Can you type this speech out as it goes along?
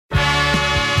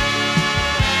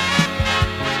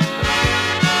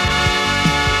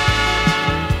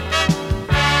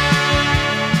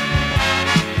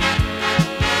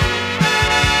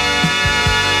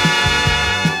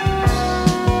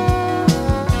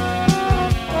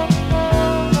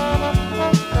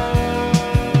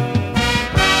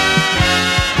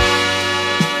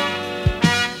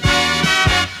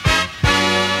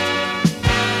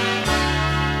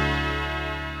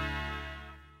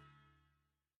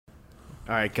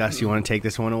All right, Gus, you want to take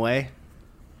this one away?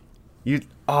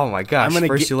 Oh my gosh!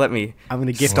 You let me. I'm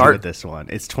gonna get start with this one.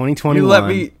 It's 2021. You let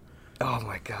me. Oh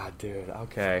my god, dude.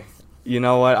 Okay. You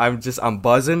know what? I'm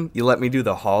buzzing. You let me do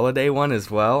the holiday one as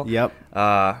well. Yep.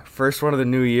 First one of the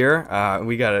new year.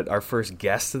 We got our first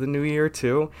guest of the new year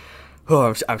too.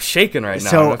 Oh, I'm shaking right now.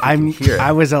 So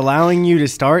I was allowing you to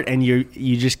start, and you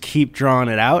just keep drawing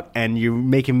it out, and you're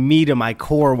making me to my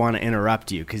core want to interrupt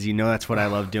you because you know that's what I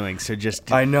love doing. So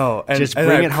I know, and just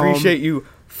bring it home. I appreciate you.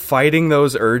 Fighting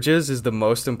those urges is the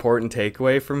most important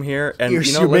takeaway from here. And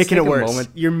you're making it worse.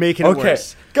 You're making it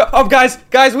worse.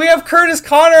 Guys, we have Kurtis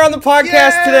Connor on the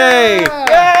podcast today.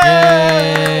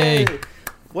 Yay!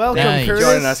 Welcome, Kurtis.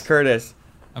 Joining us, Kurtis.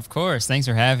 Of course. Thanks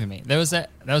for having me. That was that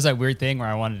weird thing where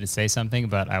I wanted to say something,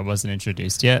 but I wasn't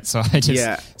introduced yet, so I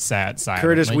just sat silently.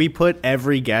 Kurtis, we put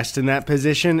every guest in that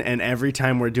position, and every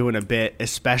time we're doing a bit,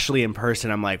 especially in person,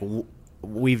 I'm like,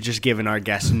 we've just given our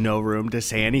guests no room to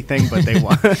say anything, but they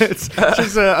want. It's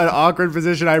just an awkward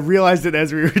position. I realized it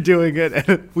as we were doing it,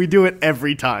 and we do it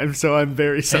every time, so I'm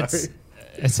very sorry.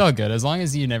 It's all good. As long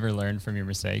as you never learn from your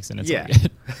mistakes, and it's all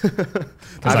good.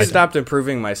 I stopped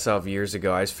improving myself years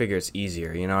ago. I just figure it's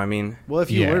easier, you know what I mean? Well,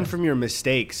 if you learn from your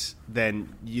mistakes,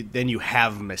 then you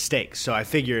have mistakes. So I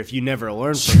figure if you never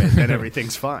learn from it, then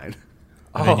everything's fine.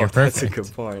 Oh, you're perfect. That's a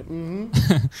good point.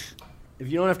 Mm-hmm.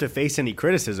 If you don't have to face any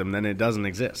criticism, then it doesn't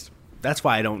exist. That's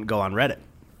why I don't go on Reddit.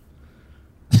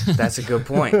 That's a good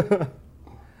point.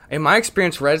 In my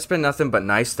experience, Reddit's been nothing but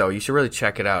nice, though. You should really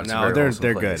check it out. No, they're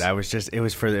good. It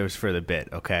was for the bit,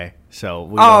 okay? So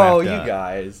we don't have to, you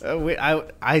guys.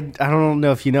 I don't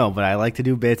know if you know, but I like to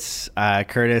do bits.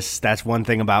 Kurtis, that's one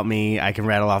thing about me. I can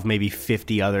rattle off maybe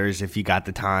 50 others if you got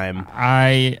the time.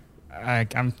 I'm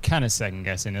kind of second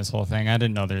guessing this whole thing. I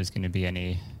didn't know there was going to be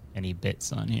any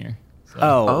bits on here.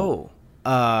 So.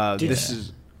 Did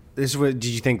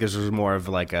you think this was more of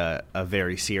like a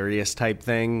very serious type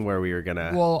thing where we were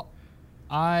gonna? Well,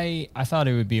 I thought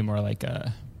it would be more like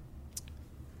kind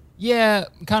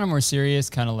of more serious,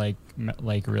 kind of like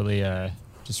really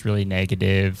just really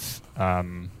negative.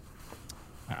 That's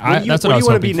what I was hoping for. What do you want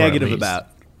to be negative about?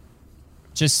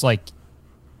 Just like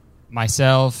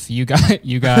myself, you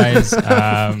guys,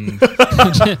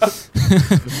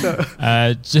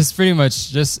 just pretty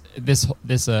much just this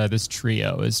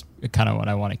trio is kind of what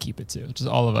I want to keep it to. Just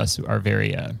all of us who are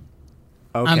very. Okay.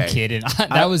 I'm kidding.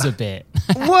 That was a bit.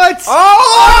 What?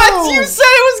 Oh, you said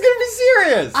it was gonna be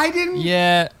serious. I didn't.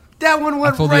 Yeah. That one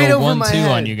went right over my head.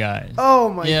 1-2 on you guys. Oh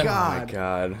my god. Oh my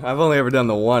god. I've only ever done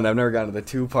the one. I've never gotten to the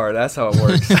 2 part. That's how it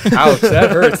works. Ouch,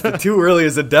 that hurts. The 2 really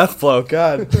is a death blow.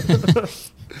 God.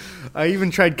 I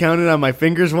even tried counting on my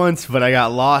fingers once, but I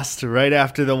got lost right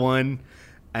after the 1,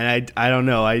 and I don't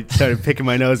know. I started picking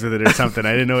my nose with it or something.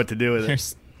 I didn't know what to do with it.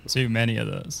 There's too many of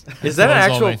those. Is that an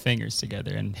actual? All my fingers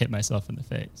together and hit myself in the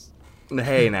face.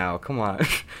 Hey, now, come on.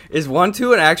 Is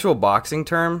 1-2 an actual boxing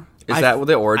term? Is that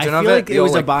the origin of it? I feel like it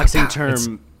was a boxing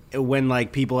term when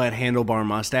like people had handlebar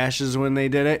mustaches when they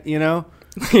did it. You know.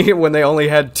 When they only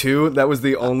had 2, that was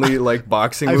the only like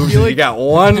boxing moves. Like you got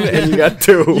 1 and you got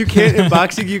 2. You can't in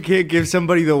boxing. You can't give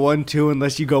somebody the 1-2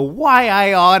 unless you go, "Why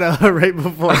I oughta" right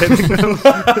before hitting them.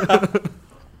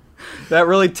 That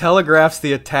really telegraphs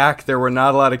the attack. There were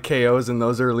not a lot of KOs in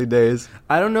those early days.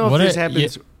 I don't know if this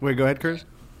happens. Wait, go ahead, Chris.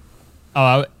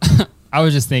 Oh, I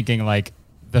was just thinking like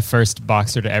the first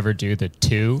boxer to ever do the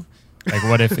 2. Like,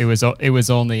 what if it was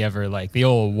only ever like the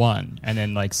old 1, and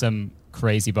then like some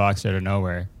crazy boxer out of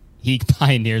nowhere, he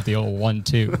pioneered the old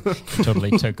 1-2, totally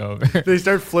took over. They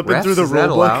start flipping through the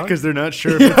rule book because they're not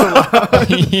sure if it's allowed.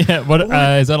 Yeah, what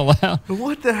is that allowed?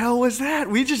 What the hell was that?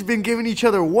 We just been giving each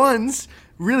other 1s.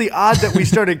 Really odd that we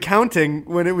started counting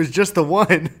when it was just the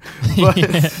 1,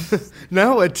 but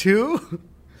now a 2.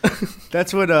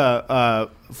 That's what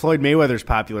Floyd Mayweather's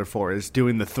popular for, is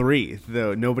doing the 3.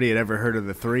 Though nobody had ever heard of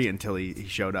the 3 until he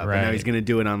showed up, and now he's going to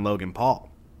do it on Logan Paul.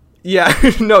 Yeah,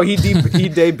 no, he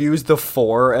debuts the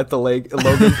 4 at the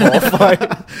Logan Paul fight.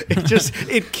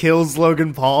 It kills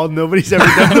Logan Paul. Nobody's ever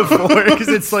done the 4 because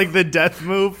it's like the death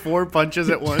move, 4 punches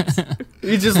at once.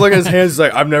 He just look at his hands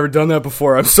like, I've never done that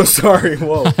before. I'm so sorry.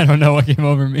 Whoa. I don't know what came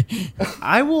over me.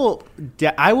 I will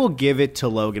give it to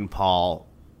Logan Paul.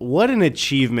 What an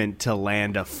achievement to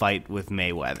land a fight with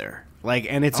Mayweather. Like,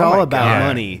 and it's all about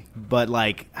money, but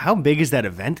like, how big is that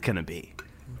event going to be?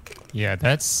 Yeah,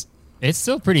 it's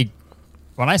still pretty.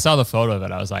 When I saw the photo of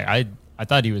it, I was like, I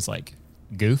thought he was like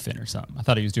goofing or something. I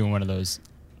thought he was doing one of those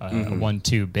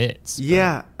 1-2 bits.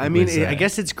 Yeah, I mean, was, I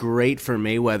guess it's great for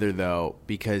Mayweather though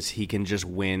because he can just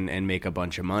win and make a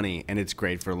bunch of money, and it's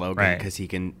great for Logan because he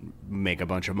can make a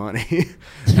bunch of money.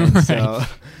 So,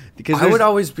 because I would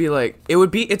always be like,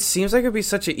 it seems like it'd be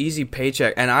such an easy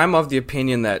paycheck, and I'm of the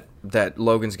opinion that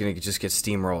Logan's gonna just get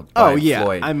steamrolled by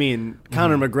Floyd. I mean,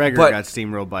 Conor McGregor got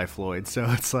steamrolled by Floyd, so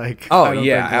it's like, oh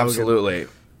yeah, absolutely.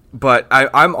 But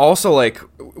I'm also like,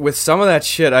 with some of that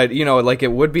shit, like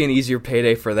it would be an easier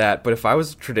payday for that. But if I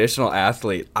was a traditional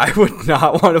athlete, I would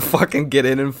not want to fucking get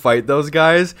in and fight those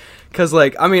guys. Because,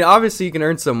 like, I mean, obviously you can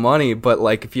earn some money, but,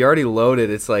 like, if you're already loaded,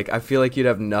 it's like, I feel like you'd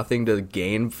have nothing to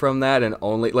gain from that. And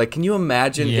only, like, can you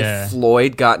imagine if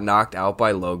Floyd got knocked out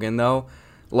by Logan, though?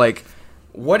 Like,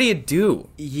 what do you do?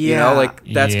 Yeah. You know,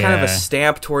 like, that's kind of a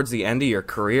stamp towards the end of your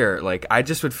career. Like, I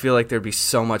just would feel like there'd be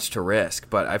so much to risk.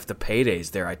 But if the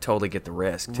payday's there, I totally get the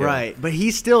risk, too. Right. But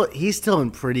he's still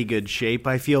in pretty good shape,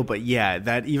 I feel. But, yeah,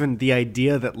 that even the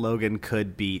idea that Logan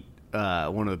could beat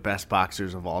one of the best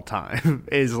boxers of all time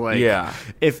is like,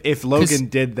 if Logan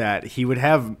did that, he would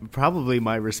have probably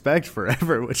my respect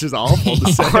forever, which is awful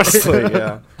to say.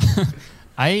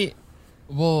 Honestly,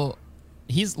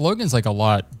 Logan's like a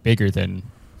lot bigger than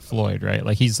Floyd, right?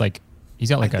 Like he's got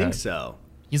like I think so.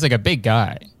 He's like a big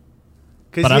guy.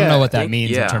 But I don't know what that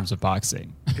means in terms of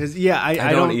boxing. Because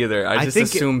I don't either. I just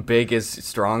assume big is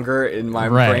stronger in my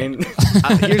brain.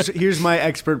 Here's my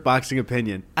expert boxing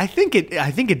opinion. I think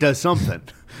it does something.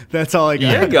 That's all I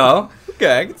got. There you go.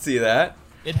 Okay, I can see that.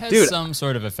 It has some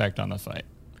sort of effect on the fight.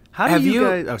 How do you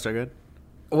guys? Oh, sorry, good.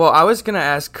 Well, I was gonna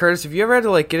ask Kurtis, have you ever had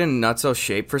to like get in nutso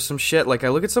shape for some shit? Like I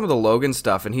look at some of the Logan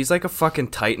stuff, and he's like a fucking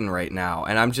titan right now,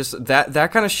 and I'm just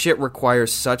that kind of shit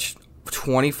requires such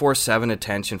 24/7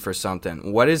 attention for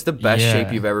something. What is the best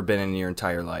shape you've ever been in your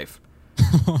entire life?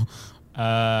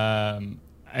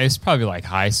 It's probably like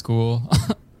high school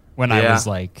when I was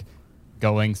like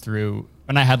going through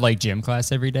when I had like gym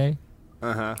class every day.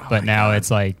 But now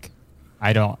it's like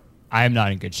I'm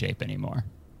not in good shape anymore.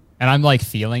 And I'm like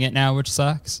feeling it now, which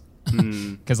sucks.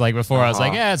 Cuz like before I was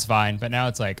like, yeah, it's fine, but now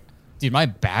it's like, dude, my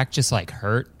back just like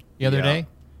hurt the other day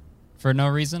for no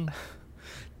reason.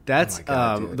 That's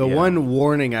one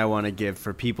warning I want to give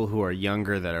for people who are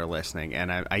younger that are listening.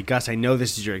 And I guess I know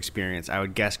this is your experience. I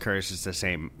would guess Kurtis is the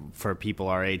same for people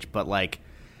our age. But like,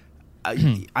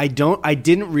 I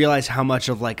didn't realize how much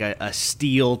of like a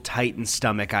steel titan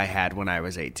stomach I had when I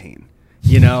was 18.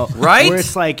 You know, right? Where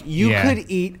it's like you could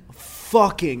eat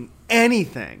fucking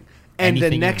anything, and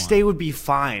the next day would be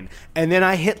fine. And then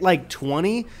I hit like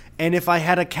 20. And if I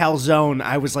had a calzone,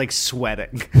 I was like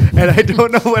sweating. And I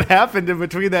don't know what happened in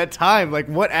between that time. Like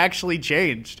what actually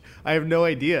changed? I have no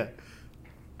idea.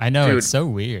 I know, dude, it's so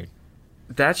weird.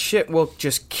 That shit will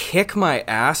just kick my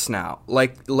ass now.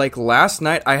 Like last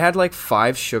night, I had like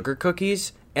 5 sugar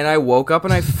cookies, and I woke up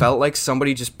and I felt like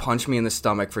somebody just punched me in the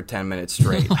stomach for 10 minutes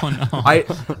straight. Oh, no.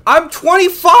 I'm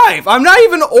 25. I'm not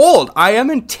even old. I am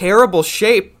in terrible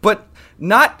shape, but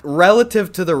not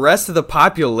relative to the rest of the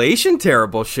population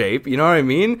terrible shape. You know what I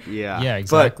mean? Yeah. Yeah,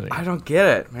 exactly. But I don't get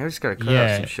it. Maybe I just got to cut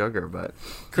out some sugar. But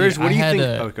Kurtis, what do you think?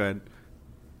 Oh, go ahead.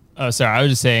 Oh, sorry. I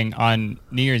was just saying on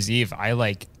New Year's Eve, I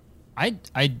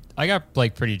got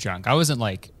like pretty drunk. I wasn't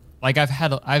like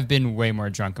I've been way more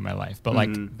drunk in my life, but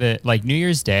like New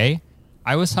Year's Day,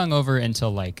 I was hungover until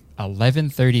like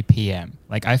 11:30 p.m.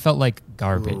 Like I felt like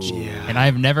garbage, and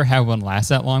I've never had one last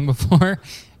that long before.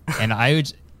 And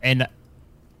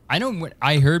I know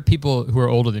I heard people who are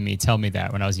older than me tell me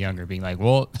that when I was younger, being like,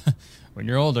 well, when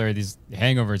you're older, these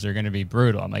hangovers are going to be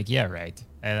brutal. I'm like, yeah, right.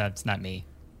 And that's not me.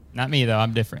 Not me, though.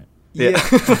 I'm different. Yeah.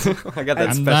 I got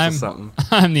that special something.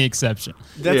 I'm the exception.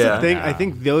 That's the thing. I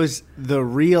think the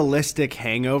realistic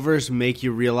hangovers make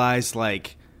you realize,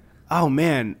 like, oh,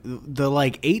 man, the,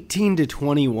 like, 18 to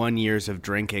 21 years of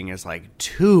drinking is, like,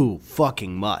 too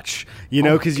fucking much. You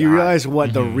know, because you realize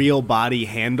what the real body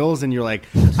handles, and you're like,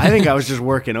 I think I was just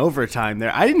working overtime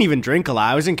there. I didn't even drink a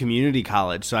lot. I was in community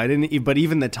college, so I didn't, but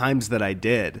even the times that I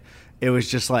did, it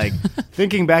was just, like,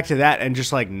 thinking back to that and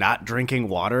just, like, not drinking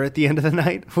water at the end of the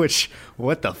night, which,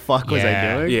 what the fuck was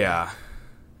I doing? Yeah.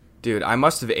 Dude, I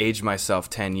must have aged myself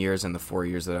 10 years in the 4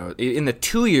 years that I was... In the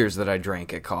 2 years that I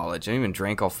drank at college. I didn't even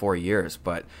drink all 4 years,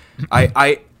 but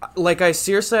I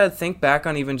seriously, I think back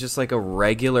on even just like a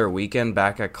regular weekend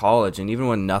back at college, and even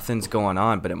when nothing's going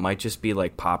on, but it might just be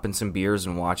like popping some beers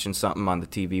and watching something on the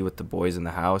TV with the boys in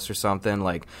the house or something.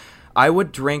 Like, I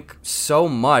would drink so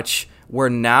much where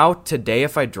now, today,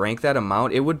 if I drank that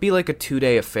amount, it would be like a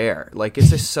 2-day affair. Like,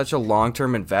 it's such a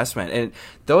long-term investment. And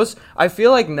those, I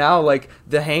feel like now, like,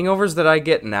 the hangovers that I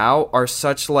get now are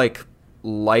such, like,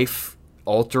 life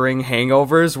altering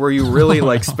hangovers where you really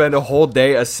like spend a whole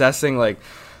day assessing like,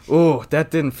 oh,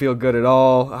 that didn't feel good at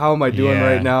all. How am I doing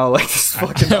right now? Like, this is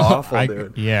fucking awful,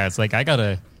 dude. Yeah, it's like,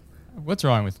 what's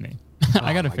wrong with me?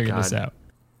 I gotta figure this out.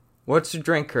 What's your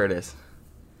drink, Kurtis?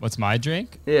 What's my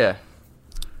drink? Yeah.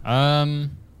 I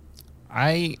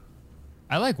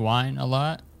like wine a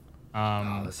lot.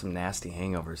 There's some nasty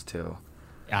hangovers too.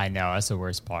 I know, that's the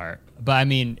worst part. But I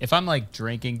mean, if I'm like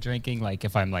drinking, like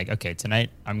if I'm like, okay, tonight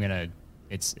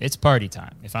it's party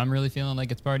time. If I'm really feeling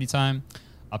like it's party time,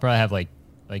 I'll probably have like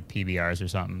PBRs or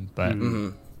something. But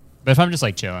but if I'm just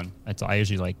like chilling, I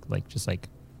usually like just like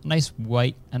nice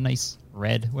white, a nice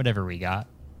red, whatever we got.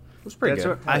 It's pretty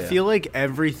good. I feel like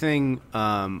everything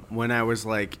when I was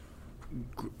like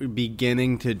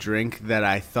beginning to drink that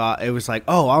I thought it was like,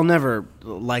 oh, I'll never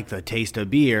like the taste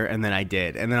of beer, and then I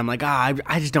did, and then I'm like, I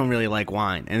just don't really like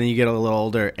wine, and then you get a little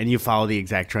older and you follow the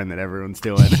exact trend that everyone's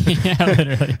doing. Yeah,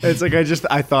 literally. It's like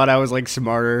I thought I was like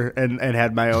smarter and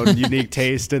had my own unique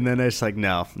taste, and then it's like,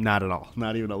 no, not at all,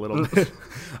 not even a little bit.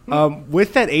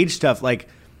 With that age stuff, like,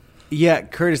 yeah,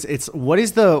 Kurtis, what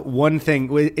is the one thing?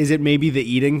 Is it maybe the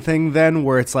eating thing then,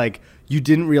 where it's like you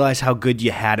didn't realize how good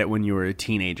you had it when you were a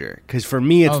teenager? Because for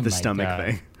me, it's the stomach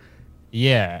thing.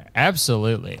 Yeah,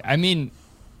 absolutely. I mean,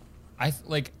 I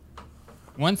like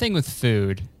one thing with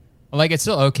food, like it's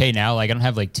still okay now. Like I don't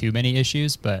have like too many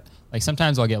issues, but like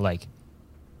sometimes I'll get like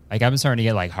I've been starting to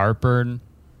get like heartburn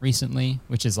recently,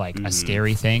 which is like a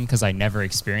scary thing because I never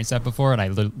experienced that before, and I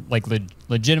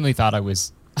legitimately thought I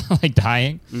was like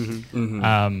dying.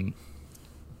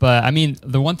 But I mean,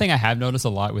 the one thing I have noticed a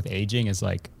lot with aging is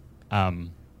like, I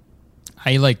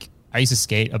used to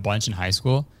skate a bunch in high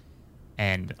school,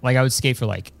 and like I would skate for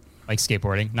like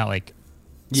skateboarding, not like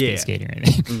skating or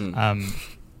anything.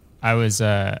 I was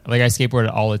I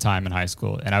skateboarded all the time in high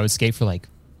school, and I would skate for like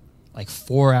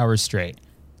 4 hours straight,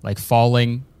 like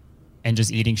falling and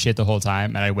just eating shit the whole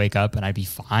time, and I'd wake up and I'd be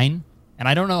fine. And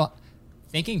I don't know.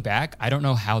 Thinking back, I don't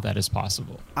know how that is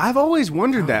possible. I've always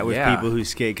wondered that with people who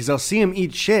skate, because I'll see them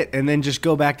eat shit and then just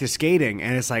go back to skating,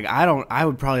 and it's like I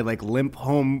would probably like limp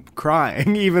home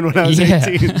crying even when I was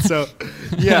 18. So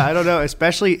yeah, I don't know.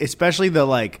 Especially the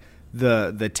like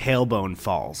the tailbone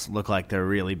falls look like they're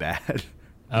really bad.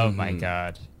 Oh my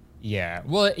god. Yeah.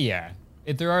 Well, yeah.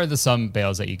 If there are some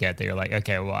bails that you get that you're like,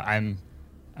 okay, well, I'm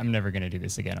never gonna do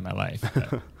this again in my life.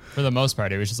 But for the most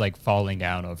part, it was just like falling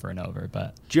down over and over.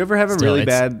 But do you ever have a really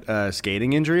bad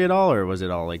skating injury at all, or was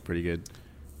it all like pretty good?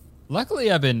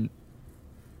 Luckily, I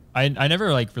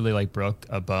never like really like broke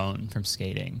a bone from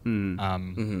skating.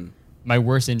 My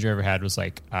worst injury I ever had was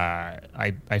like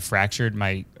I fractured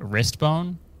my wrist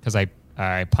bone because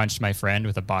I punched my friend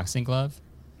with a boxing glove,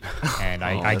 and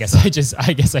I guess I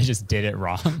just did it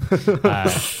wrong.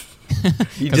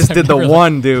 You just did the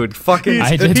one, dude. Fucking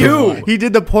I did two. He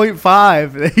did the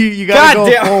 0.5. You gotta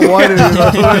go full one, and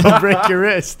it'll break your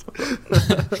wrist.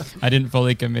 I didn't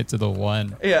fully commit to the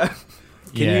one. Yeah.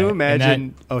 Can you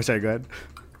imagine? Sorry. Go ahead.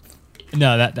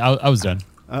 No, I was done.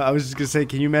 I was just gonna say,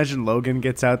 can you imagine Logan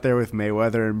gets out there with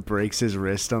Mayweather and breaks his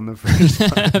wrist on the first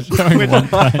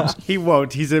punch? He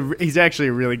won't. He's actually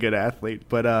a really good athlete,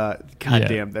 but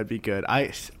goddamn, that'd be good.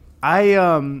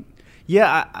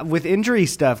 With injury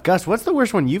stuff, Gus, what's the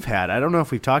worst one you've had? I don't know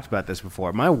if we've talked about this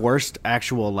before. My worst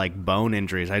actual like bone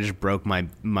injuries, I just broke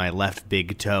my left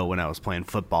big toe when I was playing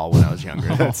football when I was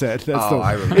younger. That's it.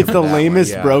 It's the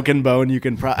lamest broken bone you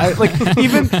can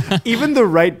even the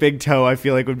right big toe I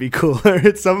feel like would be cooler.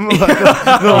 It's some of the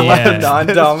left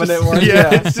non-dominant one.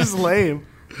 Yeah, it's just lame.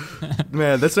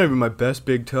 Man, that's not even my best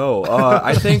big toe.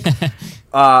 I think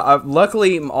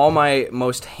luckily all my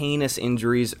most heinous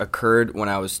injuries occurred when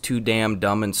I was too damn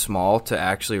dumb and small to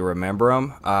actually remember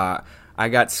them. I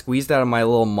got squeezed out of my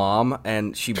little mom,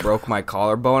 and she broke my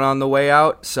collarbone on the way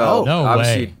out. So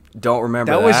obviously don't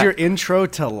remember that. That was your intro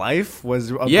to life?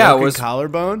 Was a broken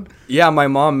collarbone? Yeah, my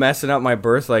mom messing up my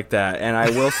birth like that. And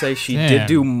I will say she did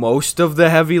do most of the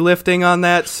heavy lifting on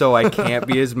that, so I can't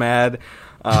be as mad.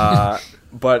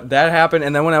 But that happened,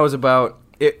 and then when I was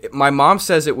my mom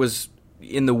says it was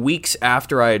in the weeks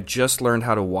after I had just learned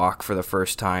how to walk for the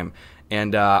first time,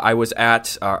 and I was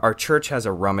at our church has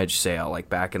a rummage sale, like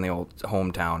back in the old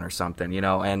hometown or something,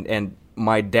 and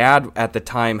my dad at the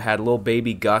time had little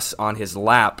baby Gus on his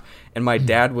lap, and my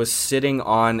dad was sitting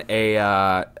on a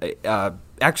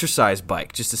exercise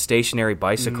bike, just a stationary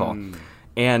bicycle,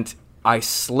 and I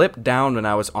slipped down when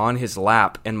I was on his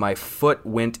lap, and my foot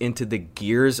went into the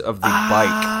gears of the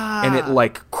bike, and it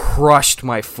like crushed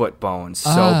my foot bones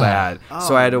so bad.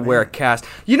 So I had to wear a cast.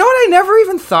 You know what I never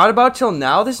even thought about till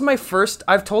now? This is my first.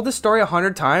 I've told this story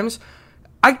 100 times.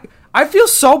 I feel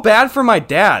so bad for my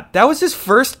dad. That was his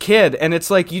first kid, and it's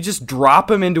like you just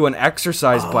drop him into an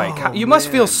exercise bike. You must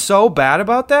feel so bad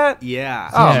about that. Yeah.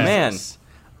 Oh, Yeah. man.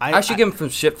 I should give him some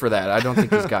shit for that. I don't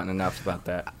think he's gotten enough about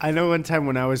that. I know one time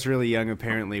when I was really young,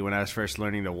 apparently, when I was first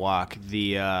learning to walk,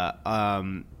 the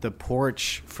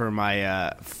porch for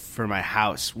my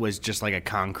house was just like a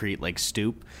concrete like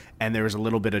stoop, and there was a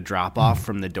little bit of drop off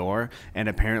from the door, and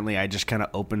apparently I just kind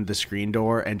of opened the screen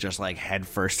door and just like head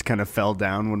first kind of fell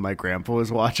down when my grandpa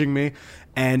was watching me.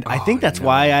 And I think that's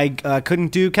why I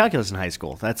couldn't do calculus in high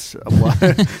school. That's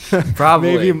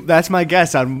Probably. maybe that's my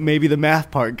guess on maybe the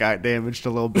math part got damaged a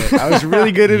little bit. I was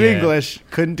really good at Yeah. English,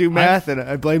 couldn't do math, and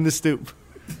I blame the stoop.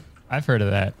 I've heard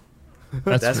of that.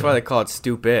 That's why they call it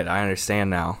stupid. I understand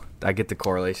now. I get the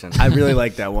correlation. I really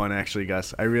like that one, actually,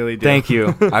 Gus. I really do. Thank you.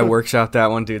 I workshopped that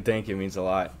one, dude. Thank you. It means a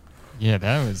lot. Yeah,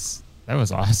 that was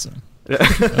awesome.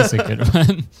 That's a good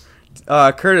one.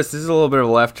 Kurtis, this is a little bit of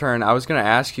a left turn. I was going to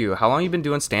ask you, how long you been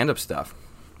doing stand-up stuff?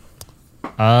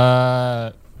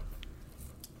 My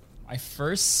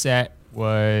first set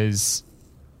was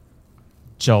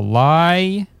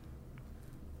July.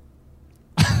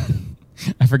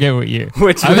 I forget what year.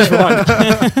 Which one?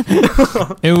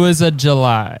 It was a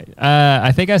July.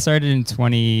 I think I started in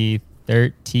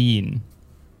 2013.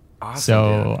 Awesome,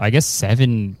 So dude. I guess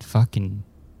 7,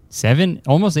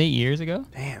 almost 8 years ago.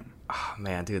 Damn. Oh,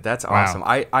 man, dude, that's Wow. awesome.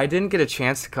 I didn't get a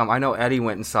chance to come. I know Eddy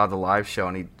went and saw the live show,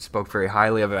 and he spoke very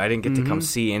highly of it. I didn't get to come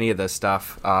see any of the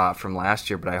stuff from last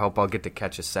year, but I hope I'll get to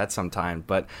catch a set sometime.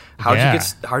 But how'd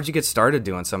you get started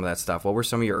doing some of that stuff? What were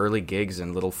some of your early gigs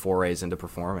and little forays into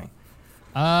performing?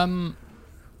 It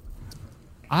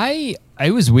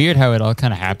was weird how it all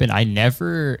kind of happened. I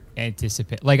never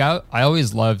anticipated, like, I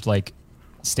always loved like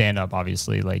stand up,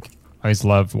 obviously. Like, I always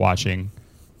loved watching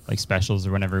like specials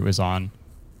or whenever it was on.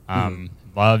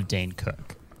 Loved Dane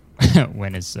Cook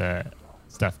when his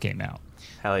stuff came out.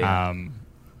 Hell yeah.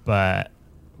 But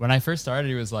when I first started,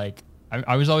 it was like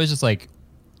I was always just like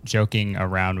joking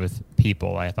around with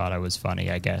people. I thought I was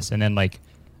funny, I guess. And then like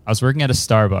I was working at a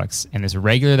Starbucks, and this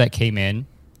regular that came in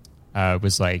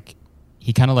was like,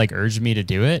 he kind of like urged me to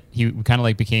do it. He kind of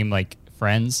like became like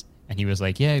friends, and he was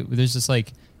like, yeah, there's this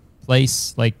like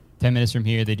place like 10 minutes from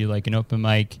here. They do like an open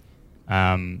mic.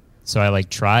 So I like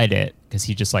tried it because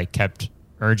he just like kept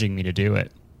urging me to do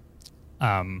it.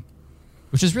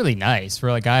 Which is really nice for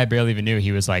a guy I barely even knew.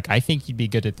 He was like, I think you'd be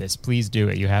good at this. Please do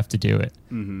it. You have to do it.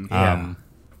 Yeah.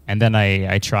 And then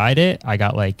I tried it. I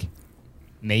got like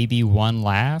maybe one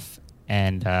laugh,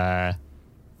 and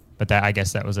but that, I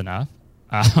guess that was enough.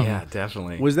 Yeah,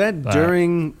 definitely. Was that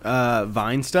during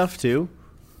Vine stuff too?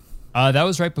 That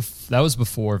was that was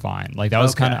before Vine. Like that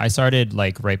was Okay. kind of, I started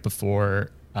like right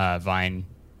before Vine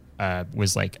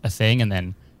was like a thing, and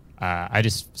then I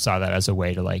just saw that as a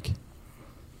way to like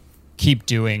keep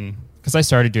doing, because I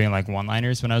started doing like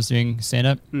one-liners when I was doing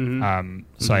stand-up.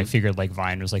 So I figured like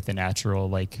Vine was like the natural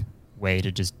like way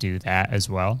to just do that as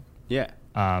well. Yeah.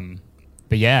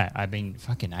 But yeah, I mean,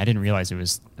 fucking, I didn't realize it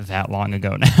was that long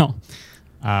ago now.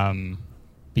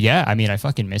 But yeah, I mean, I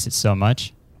fucking miss it so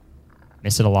much.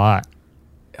 Miss it a lot.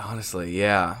 Honestly,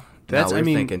 yeah. That's- We're I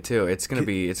mean, thinking too. It's gonna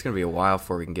be a while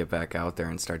before we can get back out there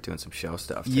and start doing some show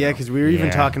stuff. Too. Yeah, because we were even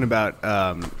Yeah. talking about,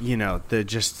 the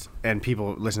just, and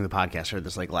people listening to the podcast heard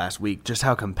this like last week, just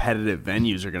how competitive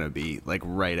venues are going to be like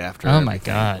right after. Oh my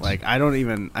everything. God. Like,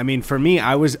 for me,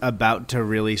 I was about to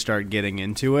really start getting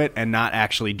into it, and not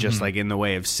actually just like in the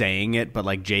way of saying it, but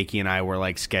like Jakey and I were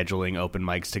like scheduling open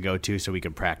mics to go to so we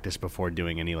could practice before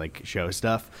doing any like show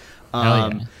stuff.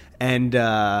 Hell yeah.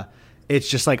 And it's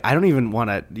just like, I don't even want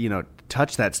to,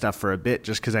 touch that stuff for a bit,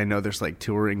 just because I know there's like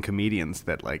touring comedians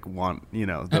that like want,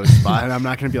 those spots. And I'm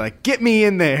not going to be like, get me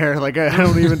in there. Like, I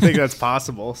don't even think that's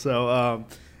possible. So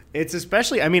it's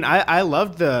especially, I mean, I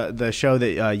loved the show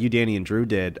that you, Danny, and Drew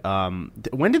did.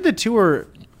 When did the tour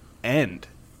end?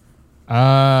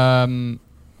 It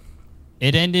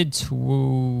ended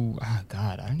oh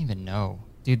God, I don't even know.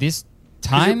 Dude, this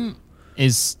time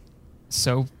is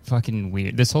so fucking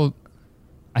weird. This whole,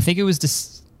 I think it was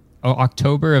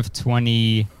October of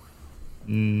 2019.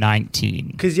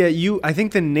 Because, I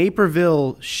think the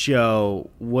Naperville show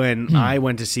when I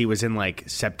went to see was in like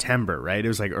September, right? It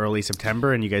was like early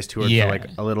September, and you guys toured Yeah. for like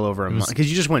a little over a month. Because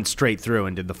you just went straight through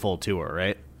and did the full tour,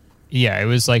 right? Yeah, it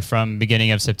was like from beginning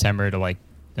of September to like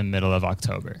the middle of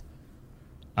October.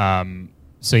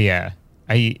 So yeah,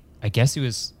 I guess it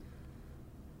was,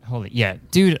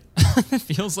 dude, it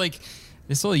feels like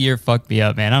This whole year fucked me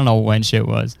up, man. I don't know when shit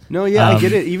was. No, yeah, I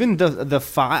get it. Even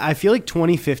I feel like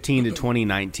 2015 to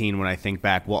 2019, when I think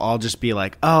back, will all just be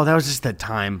like, oh, that was just the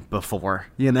time before,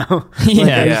 you know?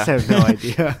 I just have no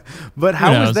idea. But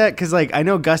how was that? Because, like, I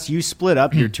know, Gus, you split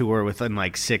up your tour within,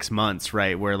 like, 6 months,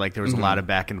 right? Where, like, there was a lot of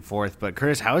back and forth. But,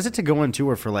 Kurtis, how is it to go on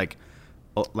tour for, like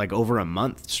over a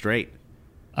month straight?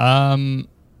 It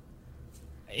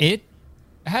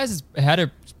had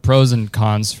its pros and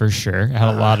cons for sure. It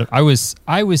had a lot of. I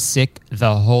was sick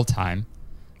the whole time.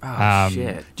 Oh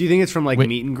shit! Do you think it's from like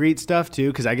meet and greet stuff too?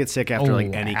 Because I get sick after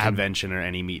like any convention or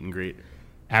any meet and greet.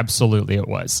 Absolutely, it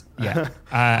was. Yeah,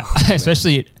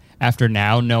 especially after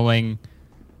now knowing,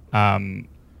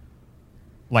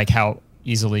 like how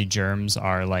easily germs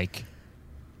are like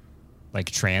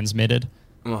transmitted.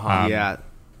 Yeah.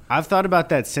 I've thought about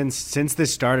that since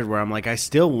this started, where I'm like, I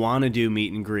still want to do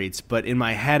meet and greets, but in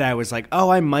my head I was like, oh,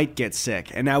 I might get sick,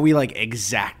 and now we like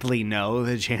exactly know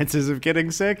the chances of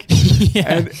getting sick,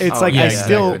 and it's I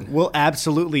still will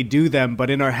absolutely do them, but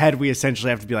in our head we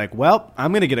essentially have to be like, well,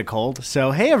 I'm gonna get a cold,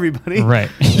 so hey everybody, right?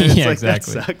 Exactly. That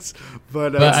sucks,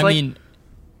 but I mean,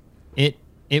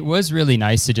 it was really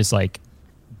nice to just like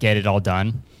get it all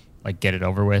done, like get it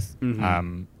over with,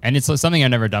 and it's something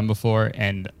I've never done before,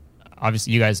 and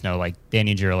obviously, you guys know, like, Danny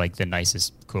and Drew are, like, the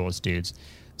nicest, coolest dudes.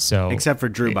 So except for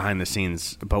Drew behind the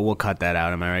scenes, but we'll cut that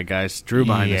out. Am I right, guys? Drew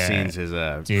behind the scenes is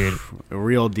a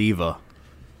real diva.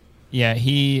 Yeah,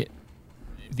 the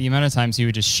amount of times he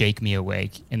would just shake me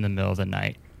awake in the middle of the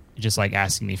night, just, like,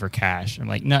 asking me for cash. I'm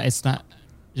like, no, it's not.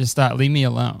 Just stop. Leave me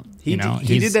alone. He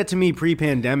did that to me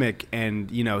pre-pandemic,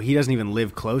 and, you know, he doesn't even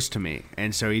live close to me.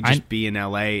 And so he'd just be in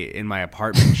L.A. in my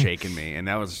apartment shaking me, and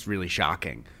that was really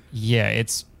shocking. Yeah,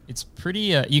 it's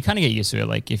pretty. You kind of get used to it.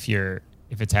 Like if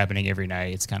it's happening every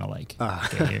night, it's kind of like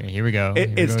okay, here we go.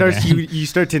 It starts. You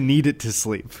start to need it to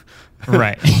sleep.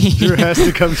 Right. Drew has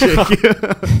to come shake you.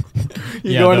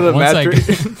 You go into the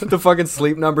mattress, the fucking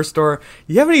Sleep Number store.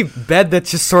 You have any bed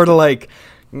that's just sort of like,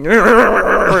 you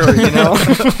know,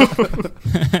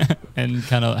 and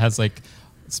kind of has like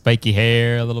spiky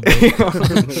hair a little bit.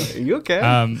 Are you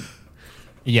okay?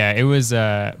 Yeah, it was,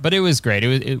 but it was great.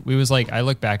 It was like, I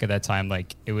look back at that time,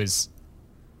 like it was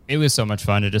so much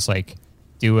fun to just like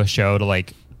do a show to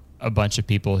like a bunch of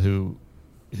people who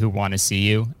want to see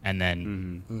you, and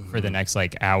then for the next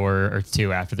like hour or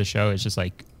two after the show, it's just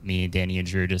like me, Danny, and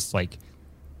Drew just like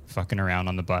fucking around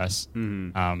on the bus.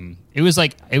 It was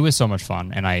so much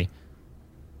fun, and I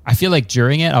feel like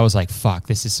during it, I was like, fuck,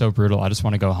 this is so brutal. I just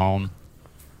want to go home,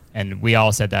 and we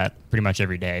all said that pretty much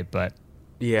every day, but.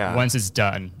 Yeah. Once it's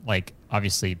done, like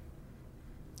obviously,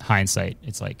 hindsight,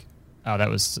 it's like, oh, that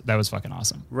was fucking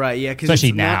awesome. Right. Yeah.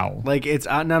 Especially now, like it's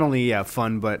not only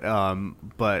fun, but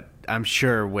I'm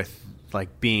sure with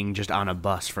like being just on a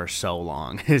bus for so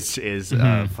long is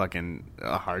fucking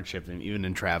a hardship, and even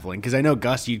in traveling. Because I know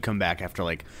Gus, you'd come back after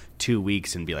like 2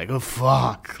 weeks and be like, oh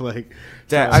fuck, like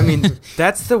that. I mean,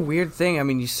 that's the weird thing. I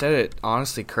mean, you said it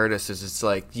honestly, Kurtis. Is it's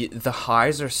like the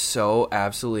highs are so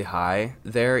absolutely high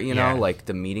there. You know, like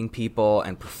the meeting people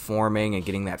and performing and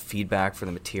getting that feedback for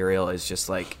the material is just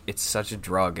like it's such a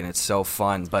drug, and it's so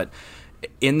fun, but.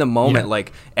 In the moment,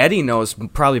 like Eddy knows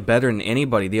probably better than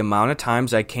anybody the amount of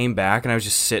times I came back and I was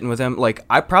just sitting with him. Like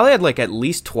I probably had like at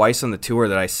least twice on the tour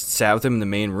that I sat with him in the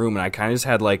main room, and I kind of just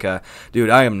had like a,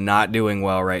 dude, I am not doing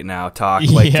well right now. Talk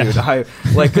like, dude, I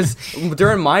like, because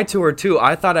during my tour too,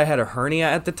 I thought I had a hernia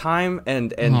at the time,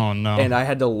 and oh, no. And I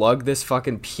had to lug this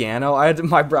fucking piano. I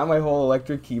brought my whole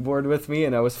electric keyboard with me,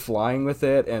 and I was flying with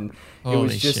it, and it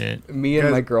was just me and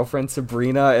my girlfriend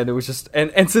Sabrina, and it was just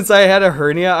and since I had a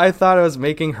hernia, I thought I was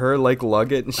making her like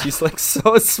lug it, and she's like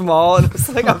so small, and I was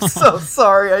like, I'm so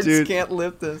sorry, I just can't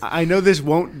lift this. I know this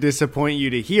won't disappoint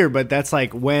you to hear, but that's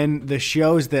like when the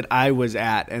shows that I was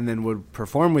at and then would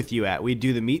perform with you at, we'd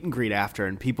do the meet and greet after,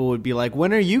 and people would be like,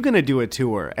 when are you gonna do a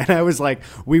tour? And I was like,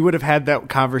 we would have had that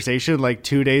conversation like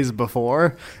 2 days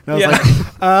before, and I was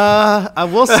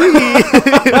like, we'll see,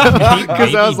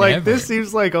 because I was like, never. This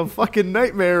seems like a fucking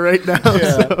nightmare right now.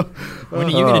 So, when are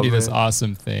you gonna do this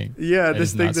awesome thing? Yeah,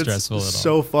 this thing that's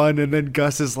so fun. And then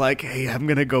Gus is like, hey, I'm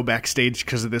gonna go backstage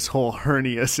because of this whole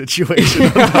hernia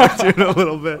situation. I'll talk to you in a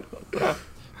little bit.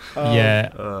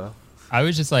 I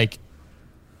was just like,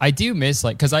 I do miss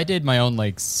like, because I did my own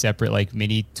like separate like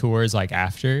mini tours like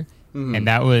after, and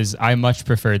that was, I much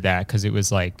preferred that, because it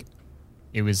was like,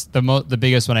 it was the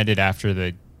biggest one I did after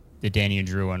the Danny and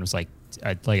Drew one was like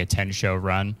a 10 show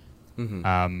run.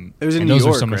 It was in New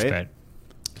York, so much right?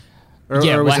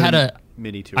 Or I had a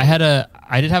mini tour.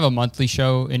 I did have a monthly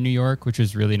show in New York, which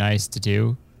was really nice to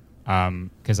do,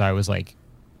 because I was like,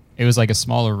 it was like a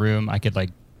smaller room. I could like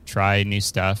try new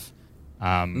stuff,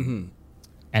 And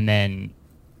then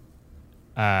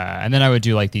I would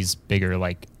do like these bigger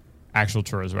like actual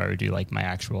tours where I would do like my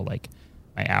actual like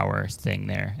my hour thing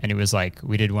there. And it was like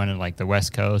we did one in like the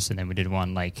West Coast, and then we did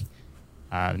one like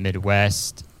the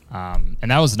Midwest. And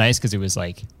that was nice because it was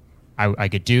like I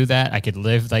could do that. I could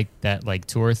live like that like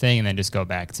tour thing, and then just go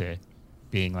back to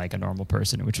being like a normal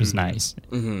person, which was nice.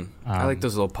 I like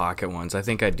those little pocket ones. I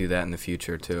think I'd do that in the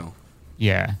future too.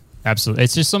 Yeah, absolutely.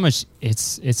 It's just so much.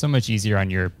 It's so much easier on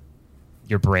your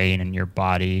brain and your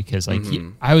body because like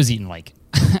I was eating like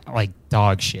like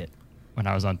dog shit when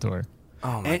I was on tour.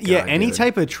 Oh my God, yeah, any dude.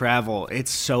 type of travel, it's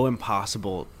so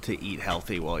impossible to eat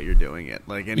healthy while you're doing it.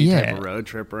 Like any type of road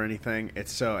trip or anything,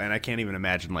 it's so. And I can't even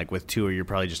imagine like with tour, you're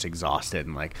probably just exhausted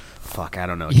and like, fuck, I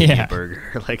don't know, give me a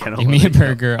burger. Like I don't. Give me a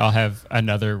burger. I'll have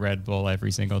another Red Bull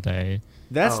every single day.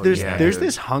 There's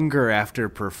this hunger after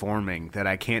performing that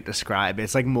I can't describe.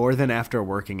 It's like more than after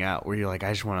working out, where you're like,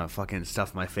 I just want to fucking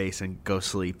stuff my face and go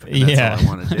sleep. And that's all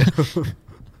I want to do.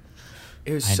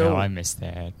 It was so. I miss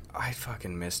that. I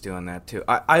fucking miss doing that too.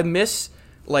 I miss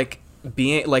like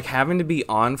being like having to be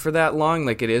on for that long.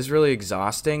 Like it is really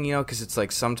exhausting, you know, because it's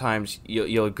like sometimes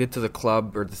you'll get to the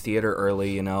club or the theater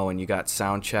early, you know, and you got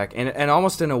sound check, and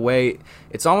almost in a way,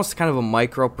 it's almost kind of a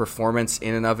micro performance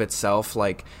in and of itself.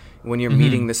 Like when you're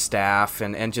meeting the staff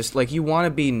and just like you want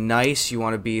to be nice, you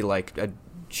want to be like a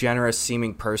generous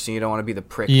seeming person. You don't want to be the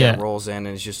prick that rolls in and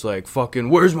is just like, fucking,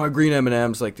 where's my green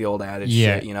M&Ms, like the old adage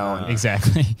shit, you know.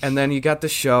 Exactly. And then you got the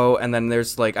show, and then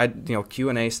there's like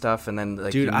Q&A stuff, and then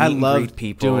like, dude, I love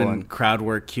doing crowd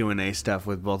work Q&A stuff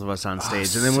with both of us on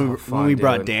stage. And then when we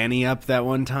brought Danny up that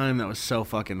one time, that was so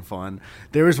fucking fun.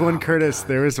 There was one Kurtis.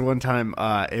 There was one time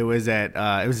it was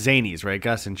Zany's, right?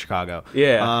 Gus in Chicago.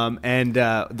 Yeah. And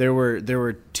there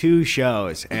were two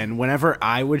shows, and whenever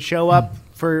I would show up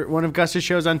for one of Gus's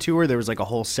shows on tour, there was like a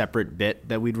whole separate bit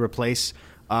that we'd replace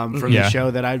from the show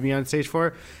that I'd be on stage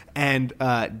for. And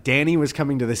Danny was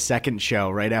coming to the second show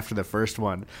right after the first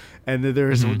one. And there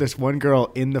was this one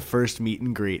girl in the first meet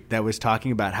and greet that was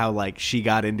talking about how like she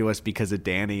got into us because of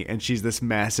Danny, and she's this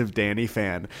massive Danny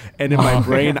fan. And in my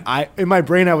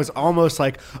brain I was almost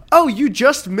like, oh, you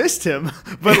just missed him.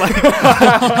 But like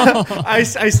I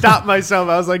stopped myself.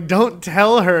 I was like, don't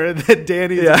tell her that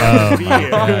Danny's going to be here.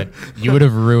 God. You would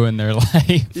have ruined their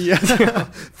life.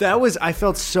 I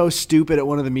felt so stupid at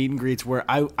one of the meet and greets where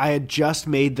I had just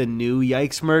made the new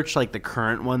Yikes merch, like the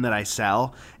current one that I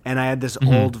sell, and I had this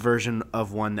old version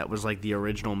of one that was like the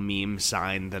original meme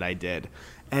sign that I did.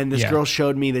 And this girl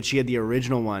showed me that she had the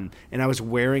original one, and I was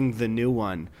wearing the new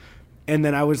one. And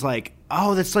then I was like,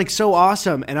 oh, that's like so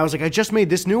awesome. And I was like, I just made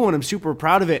this new one. I'm super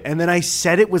proud of it. And then I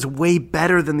said it was way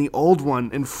better than the old one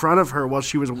in front of her while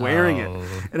she was wearing it.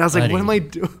 And I was like, what am I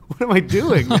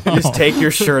doing? Just take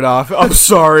your shirt off. I'm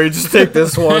sorry. Just take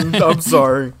this one. I'm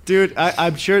sorry. Dude,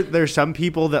 I'm sure there's some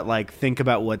people that like think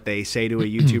about what they say to a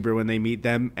YouTuber when they meet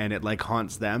them, and it like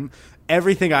haunts them.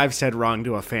 Everything I've said wrong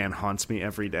to a fan haunts me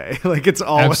every day. Like it's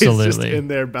always just in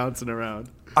there bouncing around.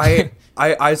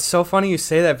 It's so funny you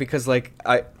say that because like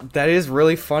that is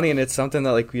really funny, and it's something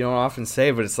that like we don't often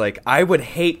say, but it's like I would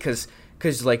hate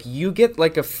because like you get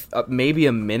like maybe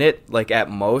a minute like at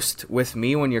most with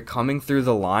me when you're coming through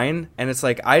the line, and it's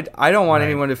like I don't want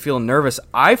anyone to feel nervous.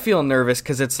 I feel nervous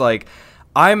because it's like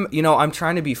I'm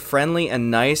trying to be friendly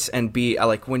and nice and be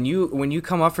like when you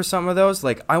come up for some of those,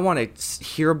 like I want to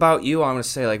hear about you. I want to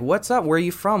say like, what's up? Where are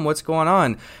you from? What's going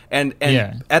on? And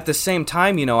at the same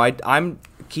time, I'm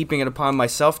keeping it upon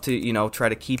myself to try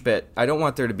to keep it. I don't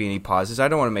want there to be any pauses. I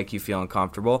don't want to make you feel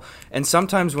uncomfortable. And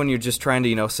sometimes when you're just trying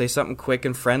to say something quick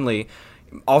and friendly,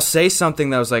 I'll say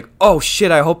something that was like, oh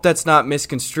shit, I hope that's not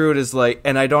misconstrued as like,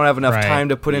 and I don't have enough time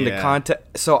to put into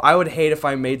context. So I would hate if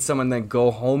I made someone then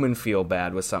go home and feel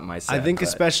bad with something I said. I think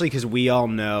especially because we all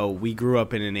know, we grew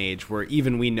up in an age where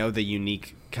even we know the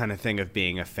unique kind of thing of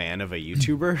being a fan of a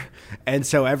YouTuber. And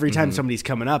so every time somebody's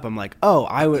coming up, I'm like, oh,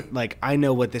 I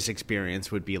know what this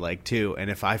experience would be like too. And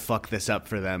if I fuck this up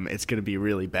for them, it's going to be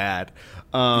really bad.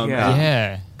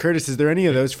 Kurtis, is there any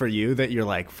of those for you that you're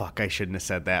like, fuck, I shouldn't have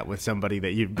said that with somebody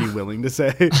that you'd be willing to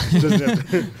say?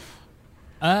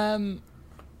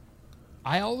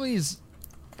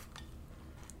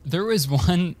 There was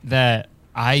one that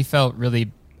I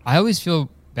always feel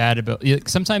bad about.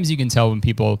 Sometimes you can tell when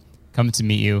people come to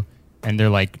meet you and they're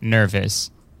like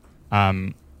nervous.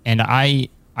 And I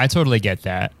totally get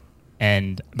that.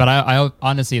 But I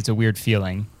honestly, it's a weird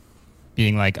feeling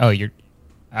being like, oh,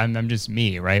 I'm just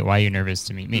me, right? Why are you nervous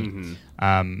to meet me?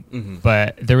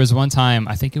 But there was one time,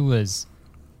 I think it was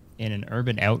in an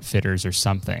Urban Outfitters or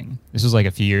something. This was like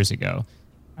a few years ago.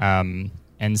 And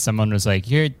someone was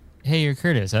like, hey, you're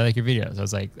Kurtis. I like your videos. I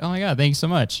was like, oh my God, thanks so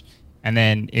much. And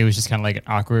then it was just kind of like an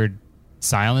awkward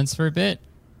silence for a bit.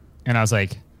 And I was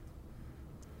like,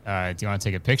 do you want to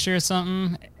take a picture or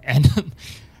something?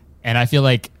 And I feel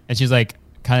like, and she's like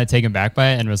kind of taken back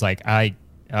by it and was like, I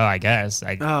guess.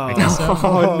 I guess so.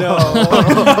 Oh,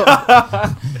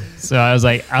 no. So I was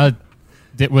like,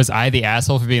 was I the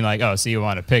asshole for being like, oh, so you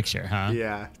want a picture, huh?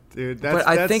 Yeah, dude. But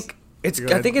I think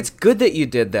it's good that you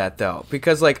did that though,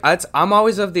 because like I'm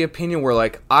always of the opinion where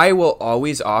like I will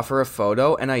always offer a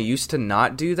photo, and I used to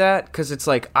not do that because it's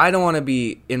like I don't want to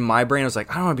be, in my brain I was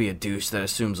like, I don't want to be a douche that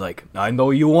assumes like I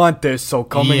know you want this, so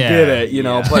come and get it, you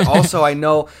know. But also I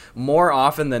know more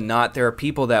often than not there are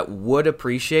people that would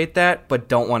appreciate that but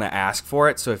don't want to ask for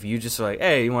it. So if you just are like,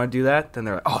 hey, you want to do that, then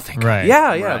they're like, oh, thank God.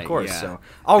 Yeah, of course. Yeah. So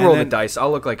I'll roll the dice. I'll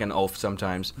look like an oaf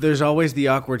sometimes. There's always the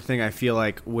awkward thing I feel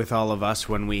like with all of us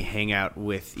when we hang out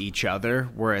with each other,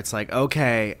 where it's like,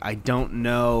 okay, I don't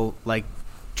know, like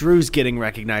Drew's getting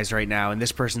recognized right now and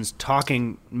this person's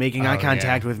talking, making eye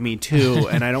contact with me too,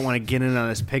 and I don't want to get in on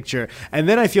this picture, and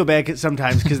then I feel bad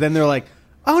sometimes because then they're like,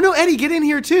 oh no, Eddie, get in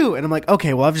here too. And I'm like,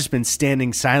 okay, well, I've just been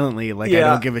standing silently like I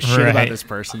don't give a shit about this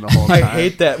person the whole time. I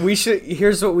hate that.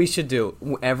 Here's what we should do.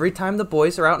 Every time the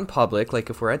boys are out in public,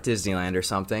 like if we're at Disneyland or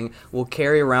something, we'll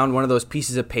carry around one of those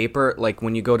pieces of paper, like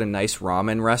when you go to nice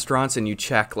ramen restaurants and you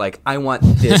check, like, I want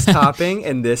this topping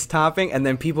and this topping, and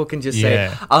then people can just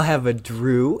say, I'll have a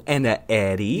Drew and a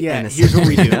Eddy. Yeah, and here's what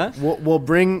we do. We'll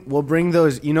bring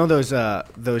those, you know,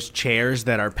 those chairs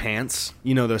that are pants,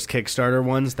 you know, those Kickstarter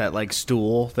ones that like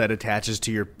stool that attaches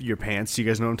to your pants. You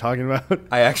guys know what I'm talking about?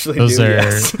 I actually do.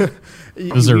 Yes.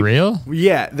 Those are real?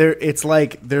 Yeah,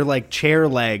 they're like chair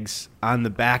legs on the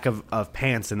back of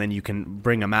pants, and then you can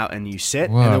bring them out and you sit.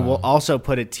 Whoa. And then we'll also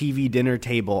put a TV dinner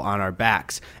table on our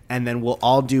backs, and then we'll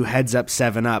all do heads up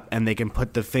 7-Up, and they can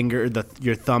put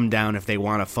your thumb down if they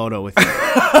want a photo with you.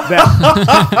 Heads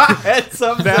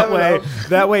up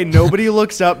that way nobody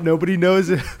looks up, nobody knows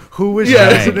who was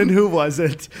chosen and who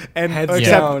wasn't, and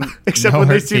except when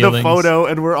they see the photo,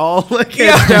 and we're all like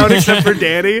heads down except for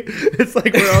Danny. It's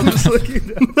like we're all just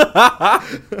looking down.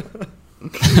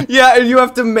 Yeah, and you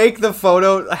have to make the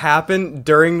photo happen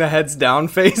during the heads down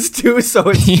phase too, so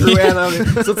it's true.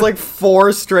 So it's like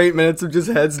 4 straight minutes of just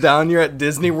heads down. You're at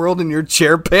Disney World in your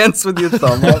chair pants with your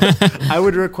thumb up. I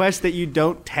would request that you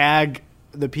don't tag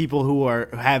the people who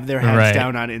have their heads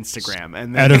down on Instagram,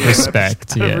 and out of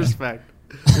respect. Out of respect.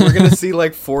 We're gonna see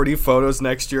like 40 photos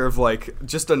next year of like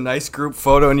just a nice group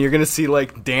photo, and you're gonna see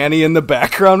like Danny in the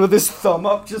background with his thumb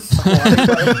up, just.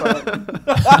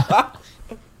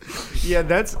 Yeah,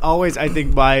 that's always, I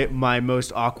think, my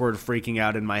most awkward freaking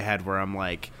out in my head, where I'm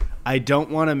like, I don't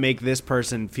want to make this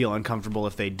person feel uncomfortable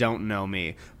if they don't know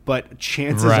me, but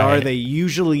chances are they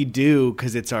usually do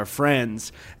because it's our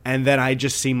friends, and then I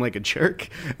just seem like a jerk.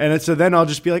 And so then I'll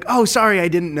just be like, oh, sorry, I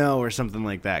didn't know, or something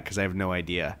like that, because I have no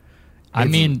idea. I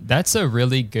mean, that's a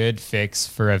really good fix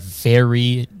for a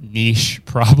very niche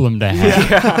problem to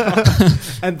have. Yeah.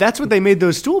 And that's what they made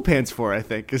those stool pants for, I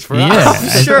think, is for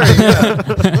us. Sure.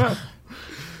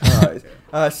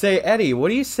 Say, Eddie, what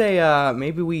do you say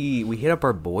maybe we hit up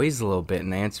our boys a little bit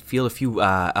and feel a few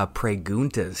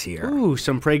preguntas here? Ooh,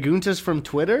 some preguntas from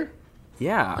Twitter?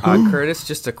 Yeah. Kurtis,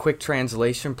 just a quick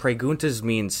translation. Preguntas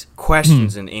means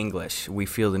questions in English. We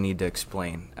feel the need to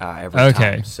explain every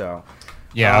time. So,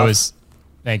 yeah,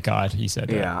 thank God he said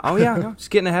that. Yeah. Oh, yeah. No,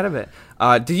 just getting ahead of it.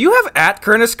 Do you have at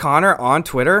Kurtis Connor on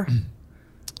Twitter?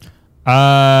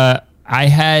 I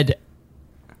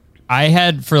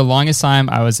had for the longest time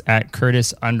I was at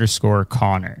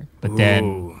Kurtis_Connor, but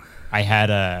then I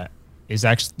had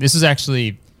this was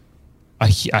actually a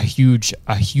huge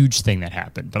thing that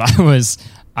happened. But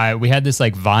we had this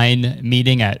like Vine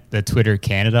meeting at the Twitter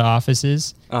Canada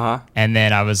offices. And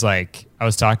then I was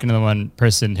talking to the one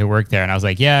person who worked there, and I was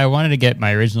like, yeah, I wanted to get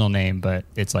my original name, but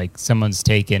it's like someone's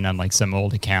taken on like some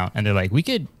old account, and they're like, we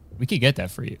could get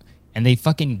that for you. And they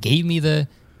fucking gave me the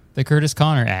Kurtis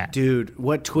Connor at. Dude,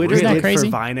 what Twitter did for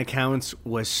Vine accounts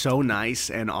was so nice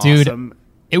and Dude, awesome.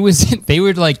 it was, they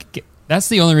would like, that's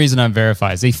the only reason I'm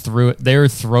verified. They were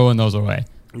throwing those away.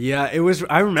 Yeah, it was.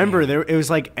 I remember it was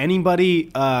like anybody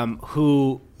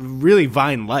who really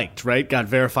Vine liked, right, got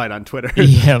verified on Twitter.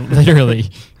 Yeah, literally.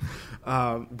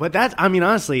 But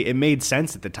honestly, it made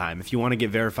sense at the time. If you want to get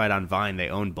verified on Vine, they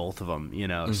own both of them, you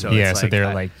know. So yeah, it's so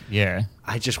they're like, yeah.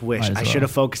 I just wish I should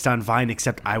have focused on Vine,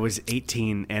 except I was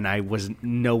 18 and I was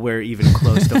nowhere even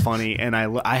close to funny. And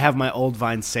I have my old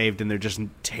Vines saved, and they're just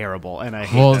terrible. And I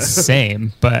hate them.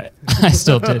 Same, but I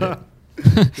still did it.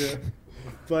 Yeah.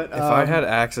 But, if I had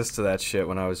access to that shit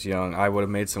when I was young, I would have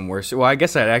made some worse. Well, I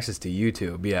guess I had access to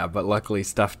YouTube, yeah, but luckily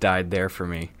stuff died there for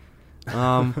me.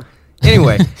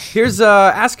 Anyway, here's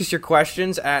ask us your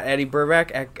questions at Eddy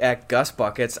Burback, at Gus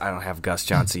Buckets. I don't have Gus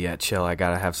Johnson yet. Chill, I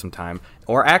gotta have some time.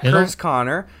 Or at Curtis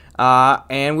Connor,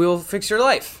 and we'll fix your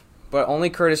life. But only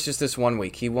Curtis just this 1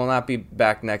 week. He will not be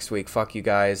back next week. Fuck you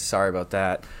guys. Sorry about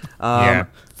that. Yeah,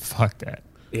 fuck that.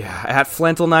 Yeah, at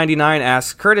Flentel99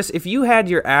 asks, Curtis, if you had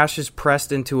your ashes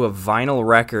pressed into a vinyl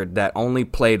record that only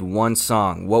played one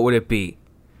song, what would it be?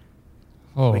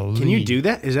 Wait, can you do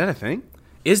that? Is that a thing?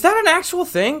 Is that an actual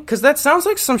thing? Because that sounds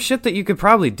like some shit that you could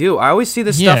probably do. I always see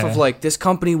this stuff of like, this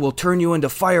company will turn you into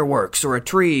fireworks or a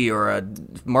tree or a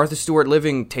Martha Stewart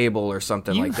living table or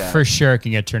something like that. For sure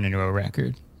can get turned into a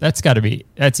record.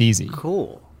 That's easy.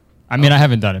 Cool. I mean, I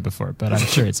haven't done it before, but I'm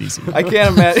sure it's easy. I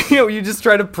can't imagine. You just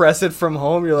try to press it from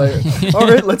home. You're like, all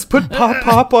right, let's put Pop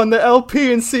Pop on the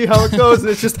LP and see how it goes. And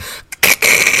it's just...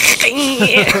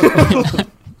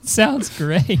 Sounds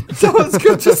great. Sounds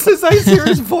good. Just as I hear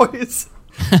his voice.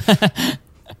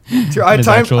 His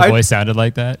actual voice sounded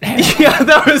like that? Yeah,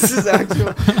 that was his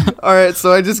actual. All right,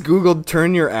 so I just Googled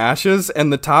turn your ashes,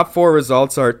 and the top 4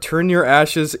 results are turn your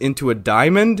ashes into a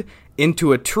diamond,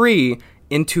 into a tree,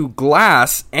 into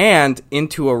glass, and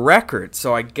into a record.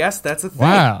 So I guess that's a thing.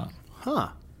 Wow. Huh.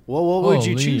 Well, what would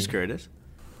you choose, Curtis?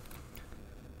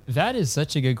 That is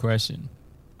such a good question.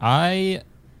 You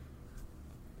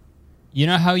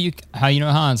know how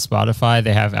on Spotify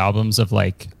they have albums of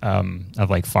like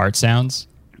fart sounds?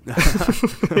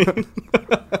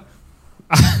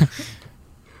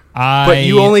 But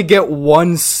you only get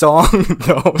one song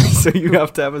though, so you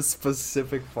have to have a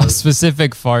specific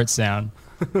fart sound.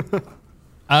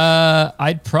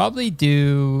 I'd probably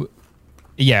do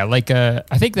I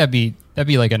think that'd be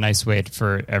like a nice way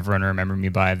for everyone to remember me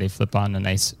by. They flip on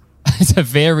it's a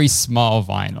very small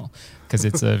vinyl because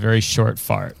it's a very short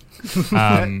fart.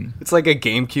 It's like a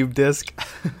GameCube disc.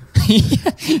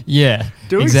 Yeah,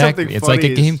 doing exactly. Something it's funny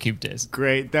like a GameCube disc.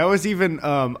 Great. That was even.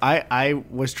 I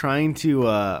was trying to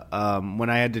when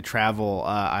I had to travel.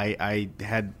 I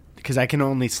had, because I can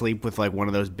only sleep with like one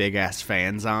of those big ass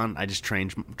fans on. I just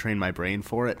trained my brain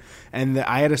for it, and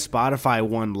I had a Spotify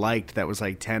one liked that was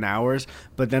like 10 hours.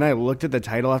 But then I looked at the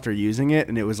title after using it,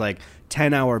 and it was like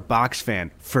 10-hour box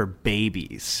fan for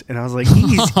babies, and I was like,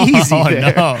 easy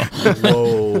there. No.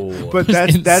 Whoa! But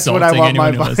that's what I want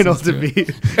my vinyl to be.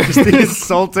 Just the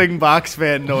insulting box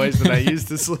fan noise that I used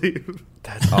to sleep.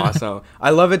 That's awesome.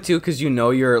 I love it too because your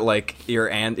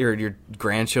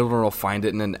grandchildren will find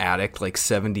it in an attic like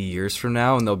 70 years from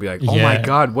now, and they'll be like, "Oh my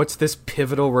god, what's this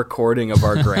pivotal recording of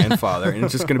our grandfather?" And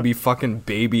it's just gonna be fucking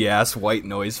baby ass white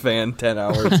noise fan 10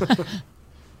 hours.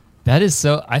 That is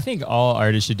so. I think all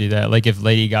artists should do that. Like if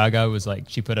Lady Gaga was like,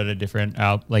 she put out a different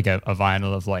like a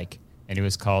vinyl of like, and it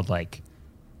was called like,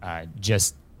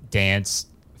 Just Dance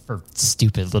for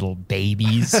Stupid Little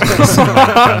Babies.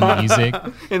 Dumb music,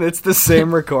 and it's the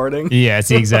same recording. Yeah, it's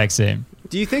the exact same.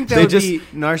 Do you think that would be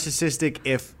narcissistic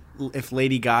if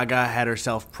Lady Gaga had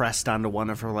herself pressed onto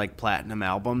one of her like platinum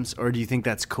albums, or do you think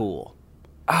that's cool?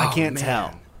 I can't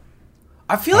tell.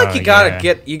 I feel like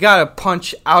you gotta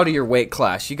punch out of your weight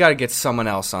class. You gotta get someone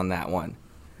else on that one,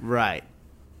 right?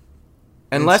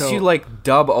 Unless you like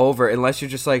dub over, unless you're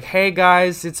just like, "Hey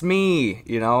guys, it's me,"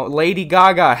 Lady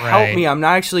Gaga, help me! I'm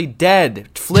not actually dead.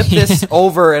 Flip this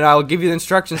over, and I'll give you the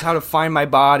instructions how to find my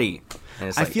body.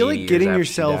 I feel like getting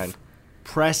yourself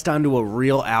pressed onto a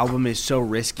real album is so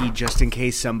risky, just in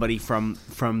case somebody from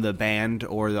the band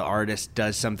or the artist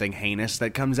does something heinous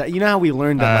that comes out. You know how we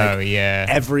learned that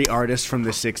every artist from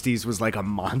the 60s was like a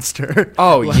monster?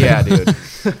 Oh, yeah, dude.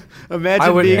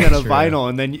 Imagine being on a vinyl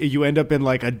and then you end up in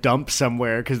like a dump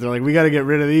somewhere because they're like, we got to get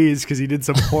rid of these because he did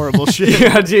some horrible shit.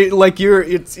 Yeah, dude, like you're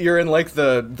in like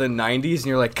the 90s and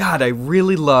you're like, God, I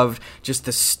really loved just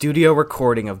the studio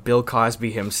recording of Bill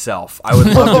Cosby himself. I would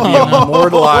love to be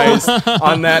immortalized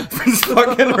on that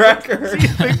fucking record. Do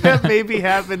you think that maybe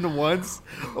happened once?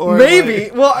 Or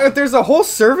maybe. Well, there's a whole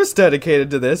service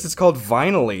dedicated to this. It's called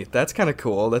Vinily. That's kind of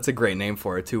cool. That's a great name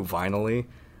for it too, Vinily.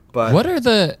 But what are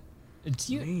the?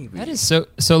 That is so.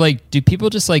 Like, do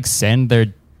people just like send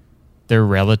their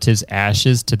relatives'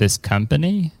 ashes to this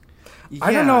company? Yeah.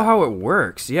 I don't know how it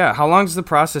works. Yeah. How long does the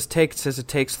process take? It says it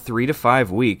takes 3 to 5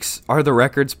 weeks. Are the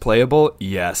records playable?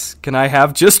 Yes. Can I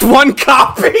have just one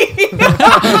copy?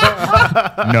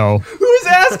 No. Who's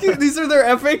asking? These are their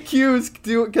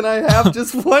FAQs. Can I have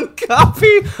just one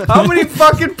copy? How many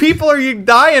fucking people are you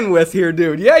dying with here,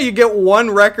 dude? Yeah, you get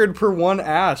one record per one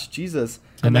ash. Jesus.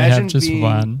 Imagine being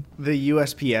one. The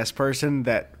USPS person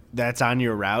that's on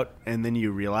your route, and then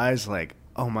you realize, like,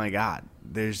 oh my God,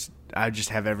 I just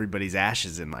have everybody's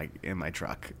ashes in my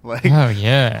truck. Like, Oh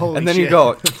yeah. holy And then shit. you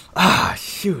go,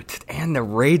 shoot, and the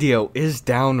radio is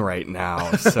down right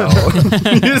now. So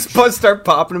you just start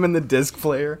popping them in the disc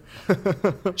player.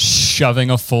 Shoving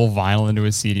a full vinyl into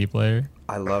a CD player.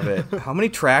 I love it. How many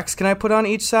tracks can I put on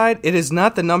each side? It is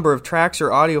not the number of tracks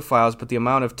or audio files, but the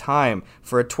amount of time.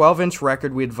 For a 12-inch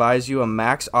record, we advise you a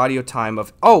max audio time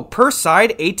of, per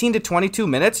side, 18 to 22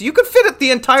 minutes. You could fit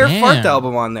the entire Damn. Fart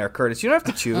album on there, Curtis. You don't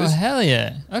have to Oh choose. hell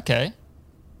yeah. Okay.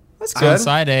 That's So good. in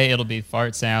side A it'll be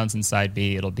fart sounds, and side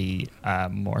B it'll be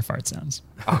more fart sounds.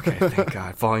 Okay, thank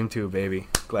God. Volume 2, baby.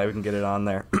 Glad we can get it on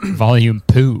there. Volume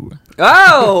poo.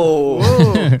 Oh!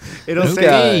 Whoa. It'll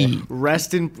Okay. say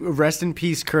rest in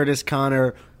peace, Curtis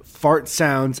Connor. Fart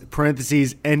sounds,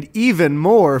 parentheses, and even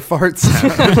more fart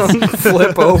sounds.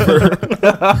 Flip over.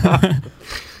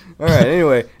 All right,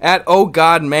 anyway. At Oh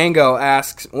God Mango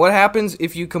asks, what happens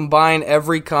if you combine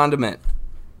every condiment?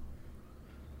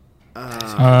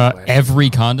 Every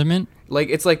condiment. Like,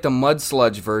 it's like the mud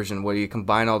sludge version where you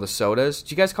combine all the sodas.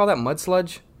 Do you guys call that mud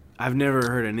sludge? I've never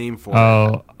heard a name for it.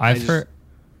 Oh, I I've just- heard.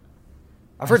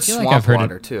 I've heard feel like swamp I've heard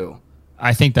water, it. too.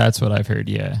 I think that's what I've heard.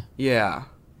 Yeah. Yeah.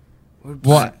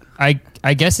 Well,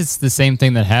 I guess it's the same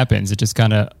thing that happens. It just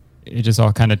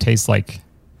all kind of tastes like.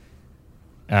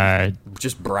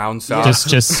 Just brown sauce.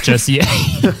 Just yeah.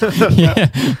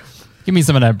 Yeah. Give me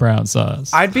some of that brown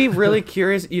sauce. I'd be really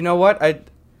curious. You know what?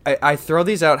 I throw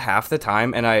these out half the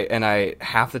time, and I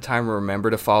half the time remember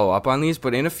to follow up on these.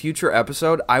 But in a future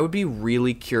episode, I would be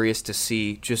really curious to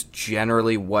see just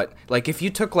generally what, like, if you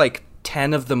took like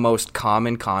 10 of the most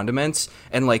common condiments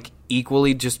and like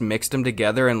equally just mixed them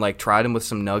together and like tried them with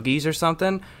some nuggies or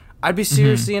something. I'd be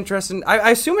seriously interested.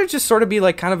 I assume it'd just sort of be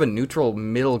like kind of a neutral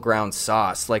middle ground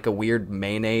sauce, like a weird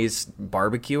mayonnaise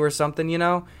barbecue or something, you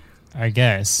know? I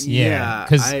guess. Yeah.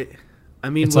 Because I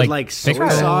mean, it's with like soy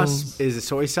pickles. sauce, is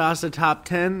soy sauce a top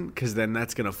 10? Because then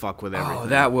that's going to fuck with everything. Oh,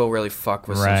 that will really fuck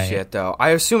with some Right. shit, though. I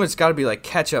assume it's got to be like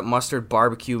ketchup, mustard,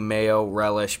 barbecue, mayo,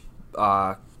 relish.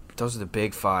 Those are the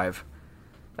big 5.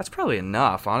 That's probably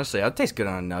enough, honestly. That tastes good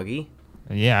on a nuggie.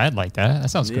 yeah, I'd like that. That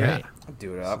sounds Yeah. great. I'd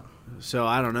do it up. So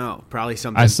I don't know. Probably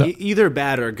something either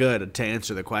bad or good to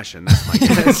answer the question. That's my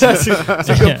guess. That's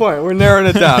a good point. We're narrowing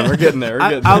it down. We're getting there.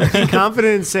 I'll be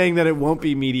confident in saying that it won't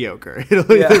be mediocre.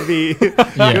 It'll either be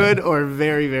good or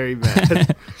very, very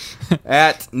bad.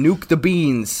 At Nuke the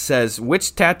Beans says,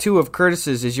 which tattoo of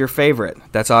Curtis's is your favorite?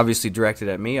 That's obviously directed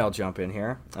at me. I'll jump in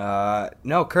here.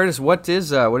 No, Curtis, what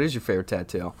is your favorite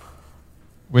tattoo?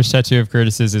 Which tattoo of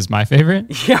Curtis's is my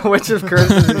favorite? Yeah, which of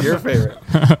Curtis's is your favorite?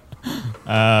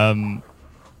 I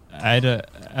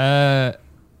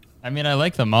mean, I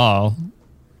like them all,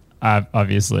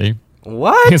 obviously,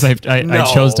 What? because I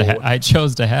chose to No. I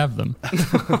chose to have them.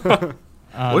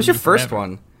 What was your first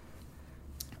forever. one?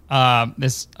 I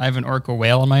have an orca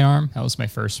whale on my arm. That was my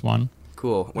first one.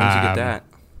 Cool. When did you get that?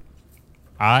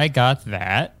 I got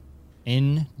that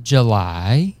in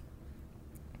July.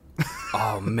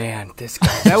 Oh man, this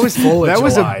guy. That was full of that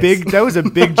was Julys. a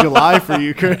big July for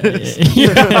you, Curtis.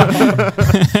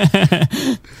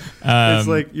 It's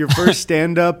like your first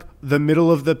stand up, the middle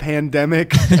of the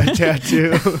pandemic, a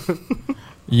tattoo.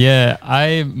 Yeah,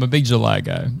 I'm a big July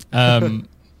guy. No,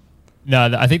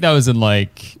 I think that was in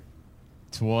like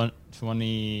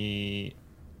 20.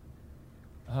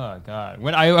 Oh God,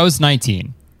 when I was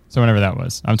 19. So whenever that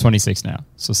was, I'm 26 now.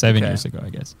 So 7 years ago, I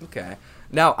guess. Okay.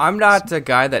 Now, I'm not a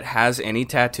guy that has any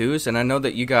tattoos, and I know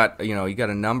that you got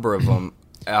a number of them.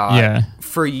 Yeah.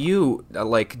 For you,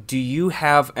 like, do you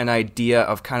have an idea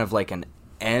of kind of like an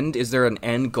end? Is there an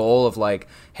end goal of like,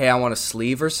 hey, I want a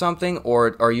sleeve or something?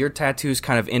 Or are your tattoos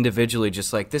kind of individually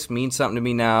just like, this means something to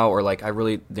me now? Or like, I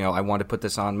really, I want to put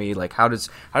this on me? Like, how do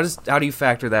you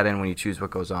factor that in when you choose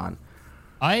what goes on?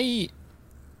 I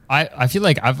feel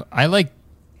like I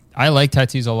like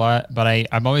tattoos a lot, but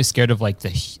I'm always scared of like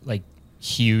the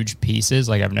huge pieces.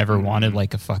 Like I've never wanted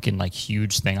like a fucking like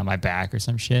huge thing on my back or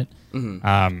some shit.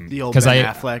 The old Ben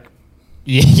Affleck.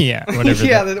 Yeah, whatever.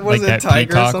 Yeah, that, that was like a that tiger or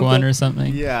peacock something? one or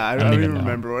something. Yeah, I don't even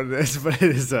remember what it is, but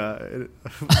it is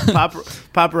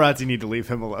paparazzi need to leave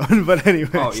him alone. But anyway.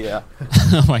 Oh yeah.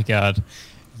 Oh my God.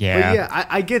 Yeah. But yeah,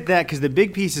 I get that because the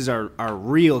big pieces are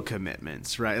real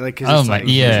commitments, right? Like, cause Oh it's my- like,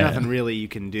 yeah. there's nothing really you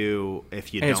can do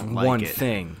if you And it's don't like one it.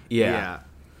 thing. Yeah.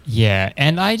 Yeah,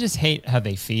 and I just hate how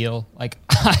they feel. Like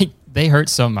they hurt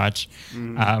so much,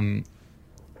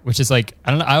 which is like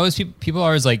I don't know. I always people are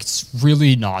always like it's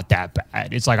really not that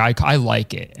bad. It's like I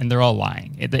like it, and they're all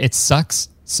lying. It sucks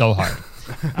so hard.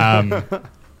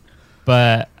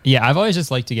 But yeah, I've always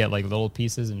just liked to get like little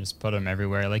pieces and just put them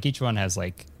everywhere. Like each one has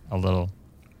like a little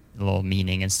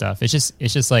meaning and stuff. It's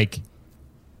just like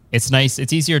it's nice.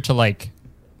 It's easier to like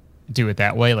do it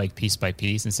that way, like piece by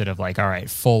piece, instead of like, all right,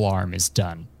 full arm is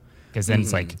done. Because then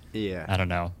it's like, I don't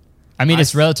know. I mean,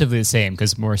 it's relatively the same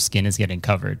because more skin is getting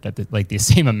covered at the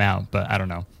same amount, but I don't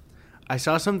know. I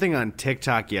saw something on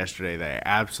TikTok yesterday that I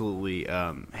absolutely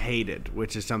hated,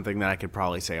 which is something that I could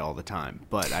probably say all the time,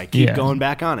 but I keep going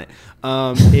back on it.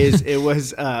 It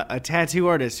was a tattoo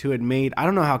artist who had made, I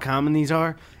don't know how common these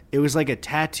are, it was like a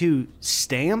tattoo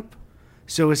stamp.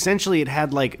 So essentially it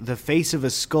had like the face of a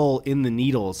skull in the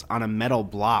needles on a metal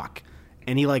block,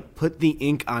 and he like put the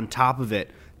ink on top of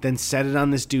it, then set it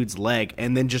on this dude's leg,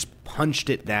 and then just punched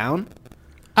it down.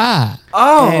 Oh,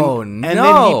 no. And then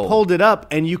he pulled it up,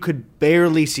 and you could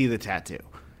barely see the tattoo.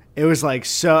 It was like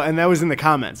so, and that was in the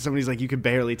comments. Somebody's like, you could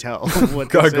barely tell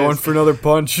what this is. Going for another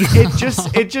punch.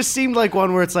 It just seemed like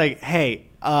one where it's like, hey,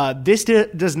 this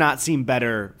does not seem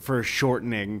better for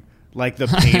shortening like the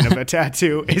pain of a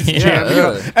tattoo is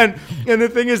and the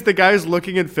thing is, the guy's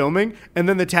looking and filming, and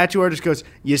then the tattoo artist goes,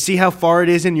 you see how far it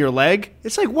is in your leg?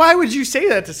 It's like, why would you say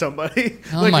that to somebody?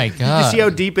 Oh like, my God. You see how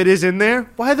deep it is in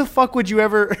there? Why the fuck would you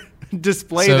ever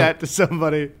display that to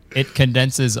somebody? It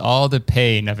condenses all the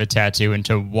pain of a tattoo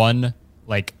into one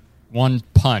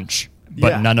punch,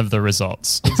 but none of the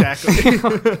results. Exactly.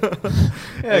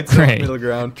 It's great. Middle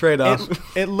ground.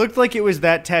 Trade-off. It looked like it was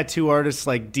that tattoo artist's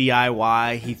like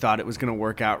DIY. He thought it was going to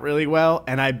work out really well,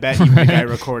 and I bet even the guy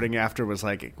recording after was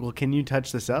like, well, can you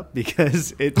touch this up?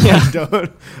 Because I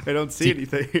don't see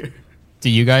anything here.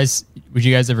 Would you guys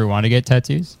ever want to get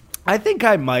tattoos? I think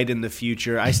I might in the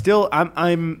future. I'm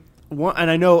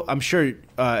sure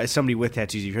as somebody with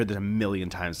tattoos, you've heard this a million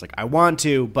times. Like, I want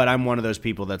to, but I'm one of those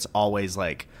people that's always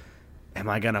like, am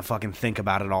I gonna fucking think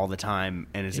about it all the time?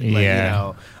 And it's like,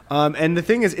 and the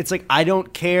thing is, it's like I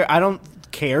don't care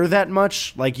that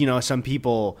much. Like, some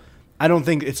people, I don't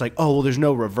think it's like, oh well, there's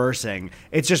no reversing.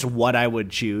 It's just what I would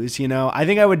choose. I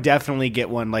think I would definitely get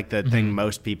one. Like the thing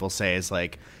most people say is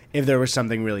like, if there was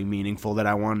something really meaningful that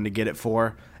I wanted to get it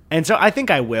for. And so I think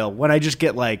I will when I just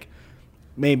get like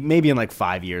maybe in like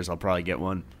 5 years I'll probably get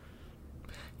one.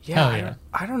 Yeah,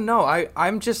 I don't know.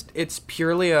 I'm just, it's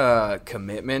purely a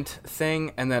commitment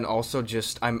thing, and then also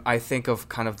just I think of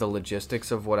kind of the logistics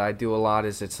of what I do a lot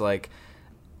is it's like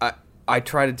I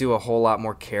try to do a whole lot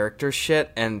more character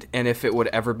shit, and if it would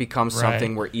ever become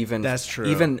something where that's true.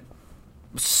 Even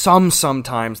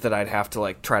sometimes that I'd have to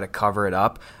like try to cover it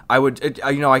up,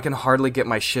 I can hardly get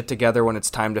my shit together when it's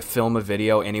time to film a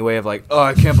video anyway of like, oh,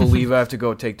 I can't believe I have to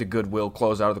go take the Goodwill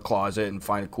clothes out of the closet and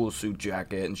find a cool suit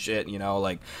jacket and shit,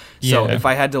 so if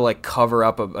I had to like cover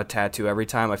up a tattoo every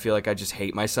time, I feel like I just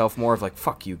hate myself more of like,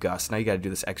 fuck you, Gus, now you gotta do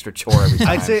this extra chore every time.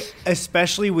 I'd say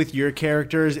especially with your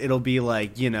characters, it'll be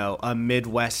like, a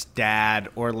Midwest dad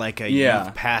or like a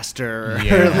youth pastor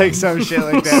or like some shit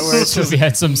like that where it's just, he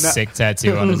had some sick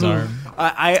tattoo on his arm.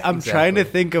 I'm trying to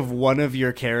think of one of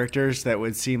your characters that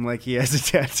would seem like he has a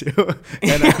tattoo.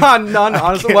 And none,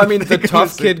 honestly. Well, I mean, the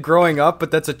tough kid growing up, but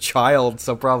that's a child,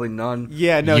 so probably none.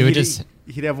 Yeah, no,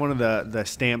 he'd have one of the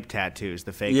stamp tattoos,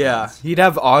 the fake ones. He'd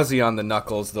have Ozzy on the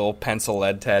knuckles, the old pencil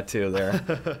lead tattoo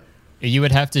there. You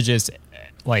would have to just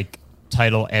like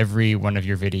title every one of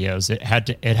your videos.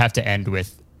 It'd have to end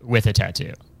with a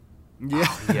tattoo.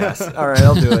 Yeah. Yes. All right,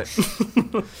 I'll do it.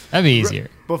 That'd be easier.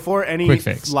 Before any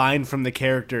line from the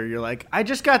character, you're like, I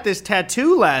just got this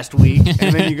tattoo last week,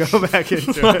 and then you go back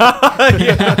into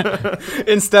it.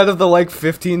 Instead of the like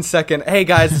 15-second, hey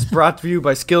guys, it's brought to you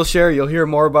by Skillshare. You'll hear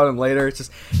more about him later. It's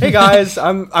just, hey guys,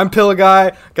 I'm Pillow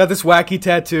Guy. Got this wacky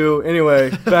tattoo.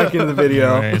 Anyway, back into the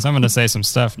video. Anyways, I'm gonna say some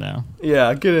stuff now.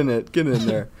 Yeah, get in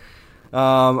there.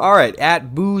 All right,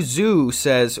 at Boozoo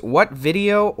says, what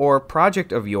video or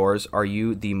project of yours are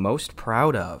you the most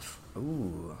proud of?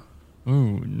 Ooh,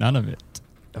 none of it.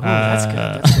 Oh,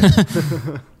 that's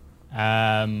good.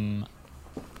 Oh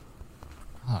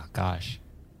gosh,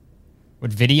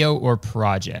 what video or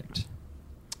project?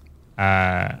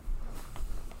 I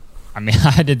mean,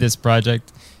 I did this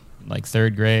project in like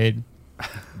third grade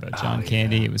about John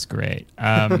Candy. It was great.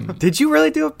 Did you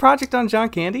really do a project on John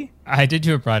Candy? I did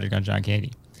do a project on John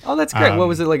Candy. Oh, that's great. What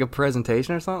was it, like a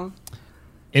presentation or something?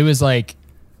 It was like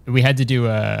we had to do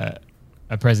a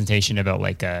presentation about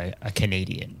like a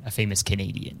famous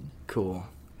Canadian. Cool.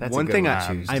 That's one thing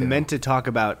I meant to talk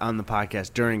about on the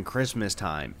podcast during Christmas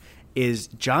time is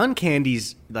John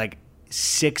Candy's like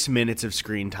 6 minutes of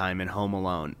screen time in Home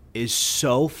Alone is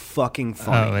so fucking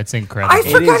funny. Oh, it's incredible. I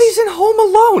forgot he's in Home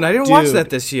Alone. I didn't watch that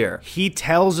this year. He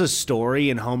tells a story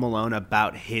in Home Alone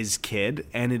about his kid,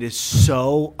 and it is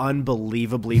so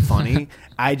unbelievably funny.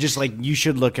 I just you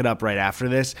should look it up right after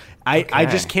this. I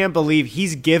just can't believe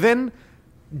he's given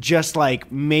just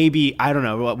like maybe, I don't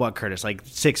know what Kurtis, like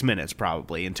 6 minutes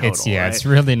probably in total. It's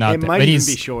really not. It might even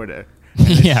be shorter.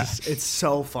 Yeah, it's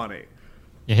so funny.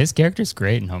 Yeah, his character's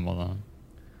great in Home Alone.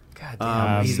 God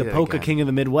damn, he's the polka king of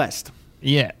the Midwest.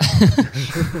 Yeah.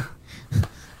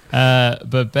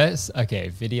 But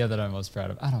video that I'm most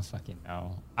proud of. I don't fucking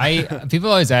know. People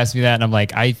always ask me that, and I'm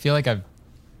like, I feel like I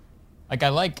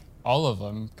like all of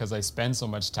them because I spend so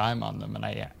much time on them, and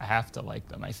I have to like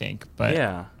them. I think, but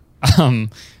yeah.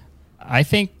 I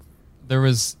think there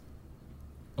was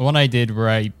one I did where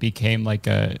I became like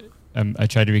I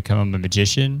tried to become a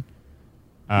magician,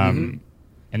 and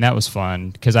that was fun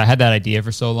because I had that idea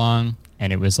for so long,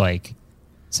 and it was like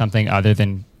something other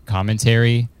than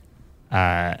commentary.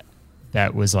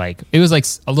 That was like, it was like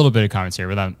a little bit of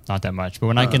commentary, but not that much. But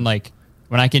when I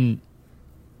can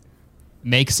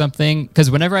make something,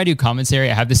 because whenever I do commentary,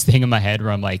 I have this thing in my head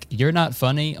where I'm like, you're not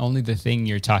funny, only the thing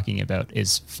you're talking about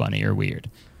is funny or weird.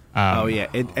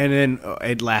 And then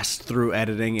it lasts through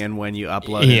editing, and when you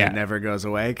upload it never goes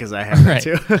away, because I have that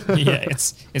too. Yeah,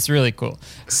 it's really cool.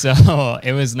 So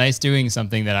it was nice doing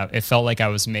something that it felt like I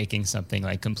was making something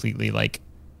like completely like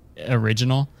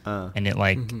original, and it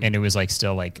like and it was like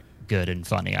still like good and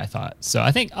funny, I thought. So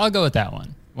I think I'll go with that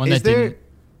one. Sorry,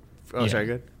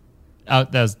 good.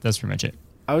 That's pretty much it.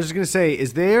 I was just gonna say,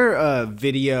 is there a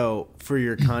video for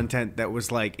your content that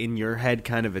was like in your head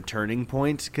kind of a turning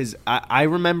point? Because I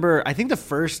remember, I think the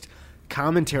first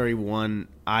commentary one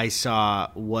I saw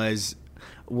was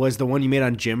the one you made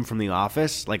on Jim from The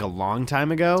Office, like a long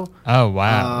time ago. Oh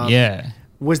wow, yeah.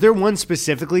 Was there one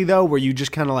specifically though where you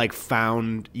just kind of like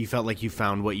you felt like you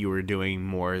found what you were doing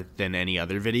more than any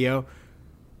other video?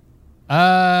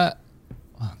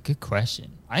 Good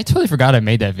question. I totally forgot I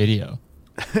made that video.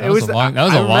 That was a long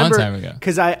time ago.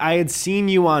 Because I had seen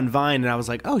you on Vine, and I was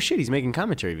like, oh shit, he's making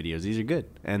commentary videos. These are good.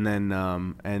 And then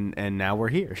and now we're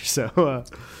here. So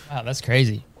wow, that's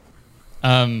crazy.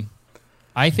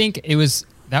 I think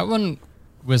that one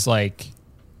was like,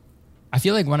 I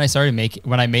feel like when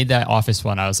I made that Office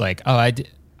one, I was like, oh,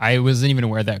 I wasn't even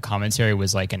aware that commentary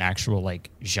was like an actual like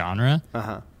genre.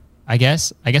 I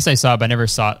guess I saw it, but I never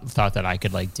thought that I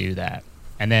could like do that.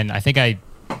 And then I think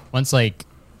once like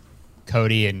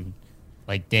Cody and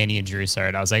like Danny and Drew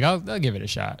started, I was like, I'll give it a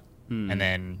shot. And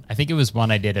then I think it was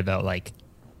one I did about like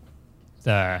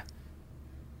the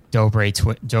Dobre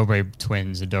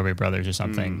twins, the Dobre brothers or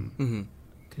something.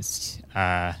 Because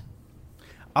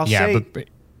I'll say,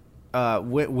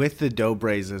 with the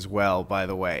Dobres as well, by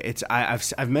the way,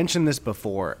 I've mentioned this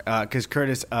before, because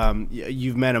Kurtis,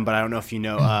 you've met him, but I don't know if you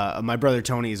know, my brother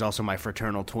Tony is also my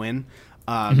fraternal twin.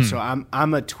 So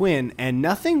I'm a twin, and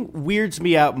nothing weirds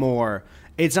me out more.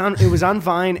 It was on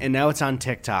Vine, and now it's on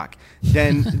TikTok.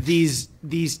 Than these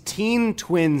teen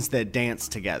twins that dance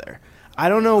together. I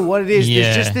don't know what it is.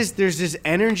 Yeah. There's this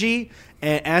energy.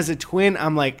 And as a twin,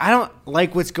 I'm like, I don't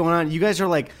like what's going on. You guys are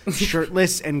like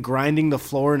shirtless and grinding the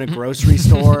floor in a grocery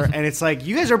store, and it's like,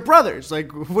 you guys are brothers.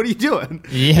 Like, what are you doing?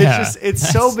 Yeah,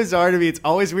 it's so bizarre to me. It's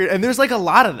always weird. And there's like a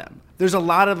lot of them. There's a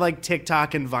lot of like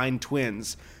TikTok and Vine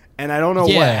twins. And I don't know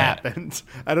what happened.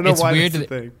 I don't know why that's the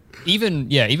thing.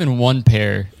 Even one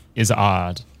pair is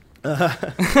odd.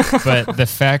 But the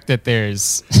fact that there's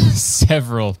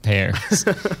several pairs.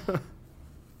 Do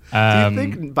you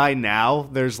think by now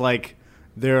there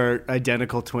are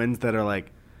identical twins that are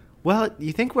like, well,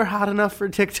 you think we're hot enough for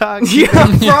TikTok? Yeah.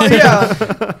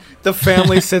 The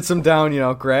family sits them down,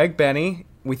 Greg, Benny,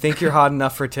 we think you're hot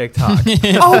enough for TikTok.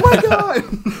 Oh my god!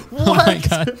 What? Oh my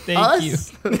god! Thank you.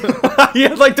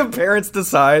 Yeah, like the parents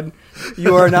decide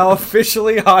you are now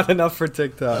officially hot enough for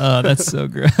TikTok. Oh, that's so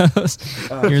gross.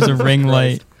 Here's a ring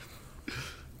light.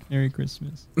 Merry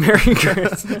Christmas. Merry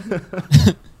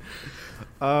Christmas.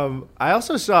 I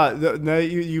also saw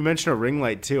you mentioned a ring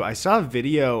light too. I saw a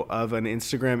video of an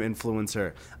Instagram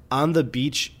influencer on the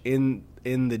beach in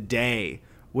the day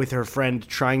with her friend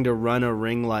trying to run a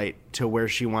ring light to where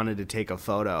she wanted to take a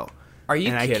photo. Are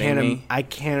you kidding me?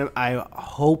 I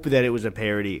hope that it was a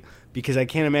parody, because I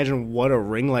can't imagine what a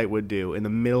ring light would do in the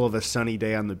middle of a sunny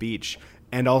day on the beach.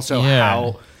 And also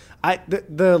how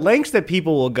the lengths that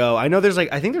people will go. I know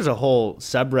I think there's a whole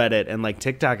subreddit and like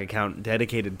TikTok account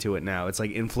dedicated to it now. It's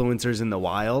like influencers in the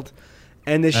wild.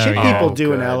 And the shit people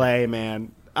do in LA,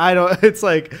 man. It's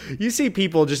like you see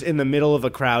people just in the middle of a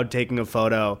crowd taking a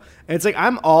photo, and it's like,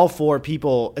 I'm all for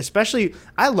people, especially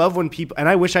I love when people, and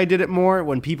I wish I did it more,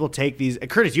 when people take these.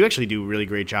 Kurtis, you actually do a really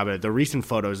great job at it. The recent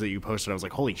photos that you posted, I was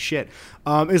like, holy shit.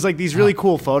 It's like these really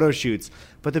cool photo shoots,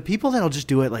 but the people that'll just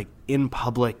do it like in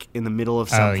public in the middle of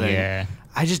something,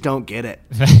 I just don't get it.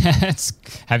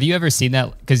 Have you ever seen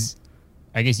that? Because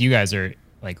I guess you guys are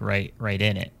like right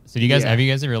in it. So do you guys have you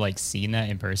guys ever like seen that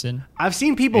in person? I've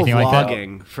seen people Anything like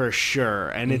vlogging for sure,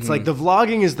 and it's like the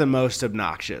vlogging is the most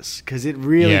obnoxious because it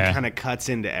really kind of cuts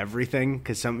into everything.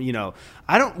 Because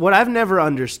what I've never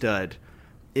understood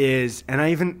is, and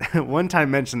I even one time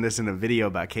mentioned this in a video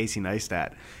about Casey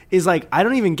Neistat, is like I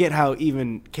don't even get how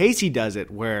even Casey does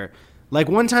it. Where like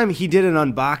one time he did an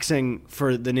unboxing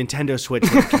for the Nintendo Switch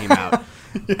when it came out.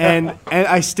 And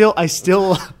I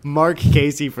still mark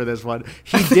Casey for this one.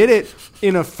 He did it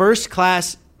in a first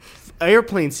class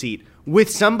airplane seat with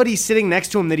somebody sitting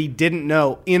next to him that he didn't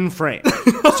know in frame.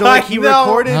 So like he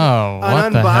recorded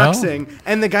an unboxing,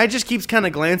 and the guy just keeps kind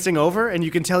of glancing over, and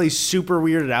you can tell he's super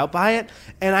weirded out by it.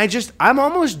 And I'm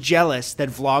almost jealous that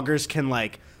vloggers can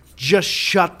like just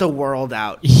shut the world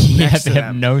out. Next to they have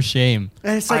them. no shame.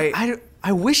 And it's like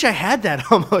I wish I had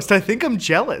that almost. I think I'm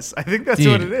jealous. I think that's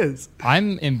what it is.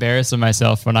 I'm embarrassed of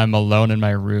myself when I'm alone in my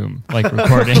room, like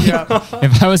recording.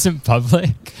 If I was in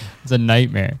public, it's a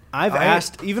nightmare. I've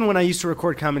asked, even when I used to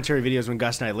record commentary videos when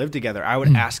Gus and I lived together, I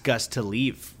would ask Gus to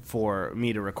leave for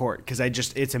me to record because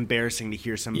it's embarrassing to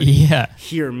hear somebody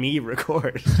hear me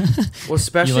record. Well,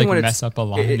 especially you, like, when mess it's up a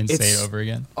line and say it over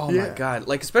again. Oh my God.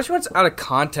 Like, especially when it's out of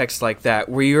context like that,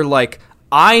 where you're like,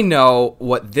 I know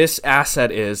what this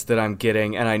asset is that I'm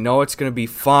getting, and I know it's going to be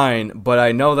fine, but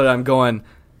I know that I'm going,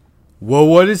 well,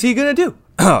 what is he going to do?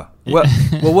 Well,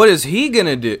 what is he going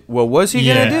to do? Well, what's he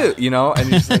going to do? You know?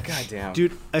 And it's like, God damn.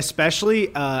 Dude,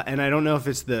 especially, and I don't know if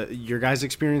it's your guys'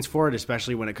 experience for it,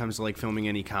 especially when it comes to like filming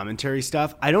any commentary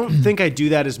stuff. I don't think I do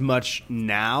that as much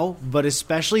now, but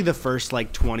especially the first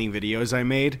like 20 videos I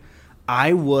made,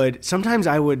 sometimes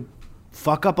I would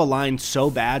fuck up a line so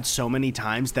bad so many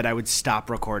times that I would stop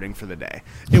recording for the day.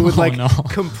 It would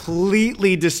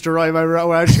completely destroy my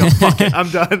role. I would just go, fuck it, I'm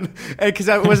done. Because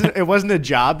it wasn't a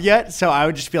job yet, so I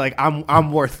would just be like,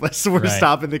 I'm worthless. We're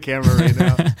stopping the camera right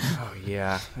now. Oh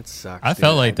yeah, that sucks. I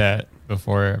felt like that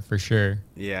before for sure.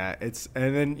 Yeah, and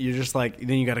then you're just like,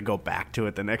 then you got to go back to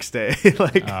it the next day.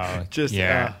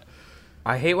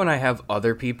 I hate when I have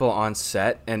other people on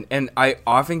set, and I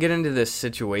often get into this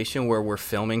situation where we're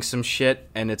filming some shit,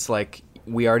 and it's like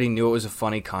we already knew it was a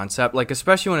funny concept, like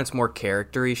especially when it's more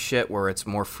character-y shit, where it's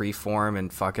more free-form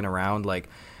and fucking around. Like,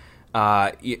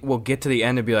 we'll get to the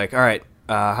end and be like, all right,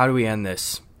 how do we end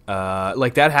this?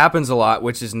 Like, that happens a lot,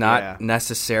 which is not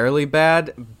necessarily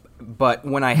bad, but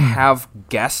when I have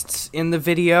guests in the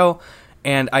video,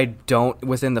 and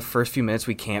within the first few minutes,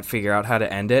 we can't figure out how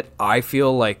to end it, I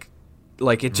feel like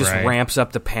it just ramps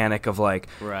up the panic of like,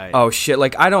 oh shit,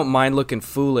 like I don't mind looking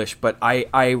foolish, but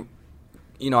I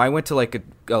went to like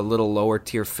a little lower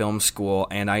tier film school,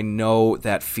 and I know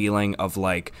that feeling of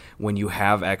like when you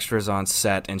have extras on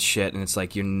set and shit, and it's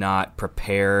like you're not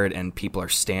prepared and people are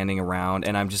standing around,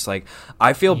 and I'm just like,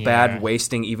 I feel bad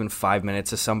wasting even 5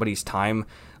 minutes of somebody's time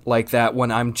like that when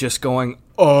I'm just going,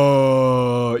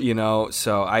 so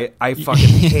I fucking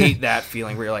hate that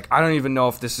feeling where you're like, I don't even know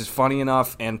if this is funny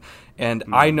enough, and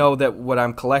I know that what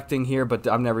I'm collecting here, but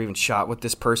I've never even shot with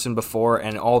this person before,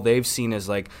 and all they've seen is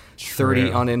like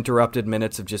 30 uninterrupted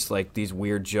minutes of just like these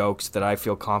weird jokes that I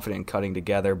feel confident in cutting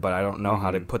together, but I don't know how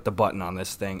to put the button on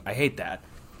this thing. I hate that.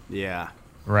 Yeah.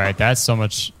 Right. That's so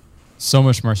much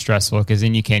more stressful, because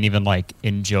then you can't even like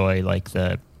enjoy like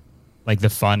the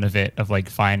fun of it, of like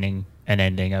finding an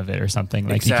ending of it or something.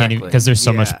 Like you can't even, because there's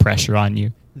so much pressure on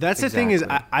you. That's the thing is,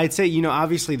 I'd say,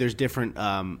 obviously there's different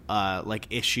like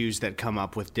issues that come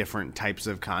up with different types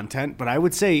of content, but I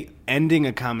would say ending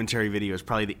a commentary video is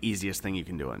probably the easiest thing you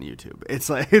can do on YouTube. It's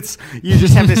like, you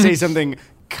just have to say something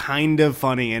kind of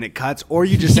funny and it cuts, or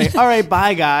you just say, all right,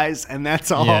 bye guys, and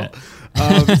that's all. Yeah.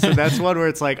 So that's one where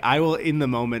it's like, I will in the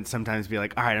moment sometimes be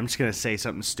like, all right, I'm just going to say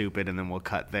something stupid and then we'll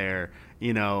cut there.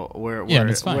 Where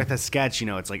with a sketch,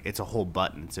 it's like it's a whole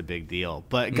button. It's a big deal.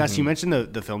 But Gus, you mentioned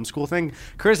the film school thing.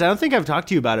 Kurtis, I don't think I've talked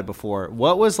to you about it before.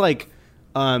 What was like,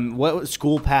 what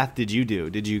school path did you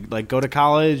do? Did you like go to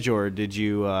college, or did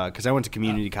you? Because I went to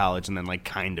community college and then like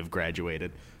kind of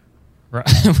graduated. Right.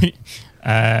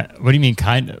 What do you mean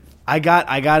kind of? I got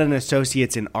an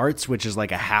associate's in arts, which is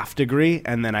like a half degree,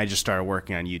 and then I just started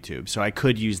working on YouTube. So I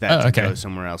could use that to go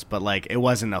somewhere else, but like it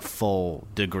wasn't a full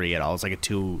degree at all. It was like a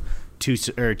 2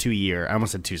 year. I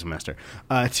almost said 2 semester.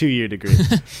 2 year degree.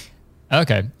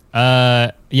 Okay.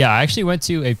 I actually went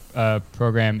to a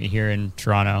program here in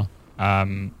Toronto.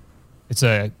 It's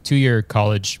a 2-year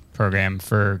college program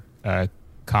for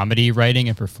comedy writing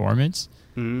and performance.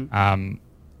 Mm-hmm.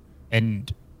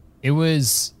 And it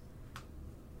was,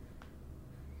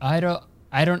 I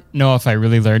don't know if I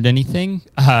really learned anything,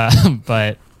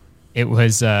 but it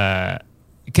was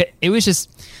just,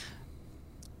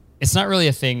 it's not really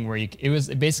a thing where it was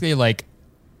basically like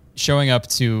showing up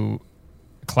to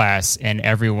class and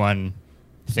everyone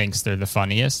thinks they're the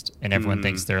funniest and everyone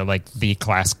thinks they're like the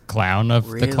class clown of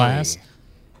the class.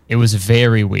 It was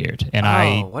very weird.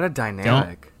 And what a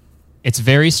dynamic. It's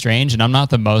very strange, and I'm not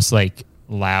the most like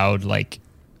loud, like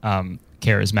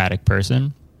charismatic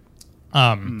person.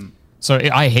 So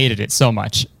I hated it so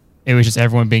much. It was just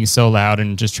everyone being so loud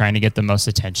and just trying to get the most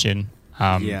attention.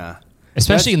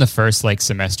 Especially in the first like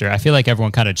semester. I feel like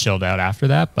everyone kind of chilled out after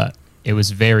that, but it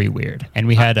was very weird. And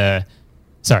we had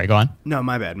sorry, go on. No,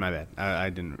 my bad. I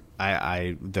didn't.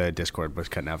 The Discord was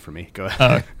cutting out for me. Go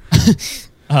ahead.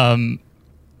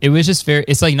 It was just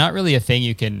it's like not really a thing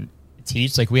you can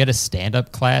teach. Like we had a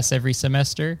stand-up class every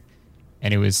semester,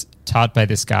 and it was taught by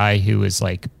this guy who was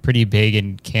like pretty big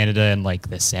in Canada in like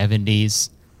the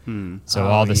 70s. So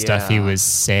all the stuff he was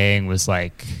saying was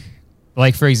like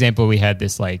for example, we had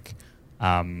this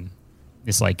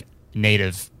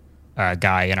native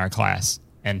guy in our class,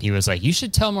 and he was like, "You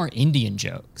should tell more Indian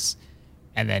jokes."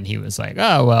 And then he was like,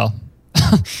 "Oh well."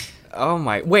 Oh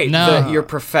my! Wait, No. your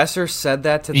professor said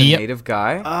that to the native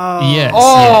guy? Yes.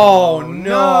 Oh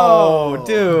no,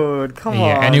 dude! Come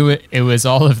on. And it was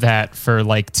all of that for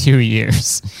like 2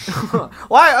 years.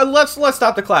 Why? Let's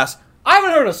stop the class. I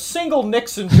haven't heard a single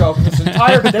Nixon joke this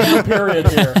entire different period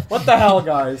here. What the hell,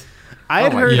 guys? I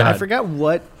had heard. God. I forgot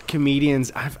what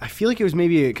comedians. I feel like it was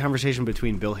maybe a conversation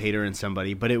between Bill Hader and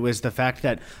somebody, but it was the fact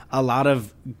that a lot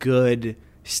of good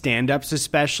stand-ups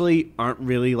especially aren't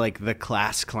really like the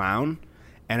class clown,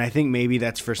 and I think maybe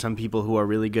that's for some people who are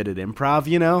really good at improv,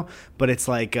 you know, but it's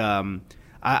like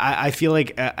I feel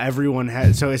like everyone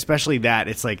has, so especially that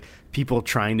it's like people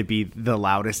trying to be the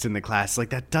loudest in the class, like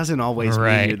that doesn't always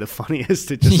mean you're the funniest.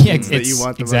 It just means that you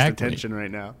want the most attention right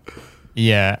now.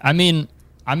 I mean,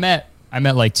 I met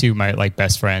like two of my like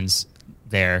best friends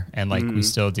there, and like we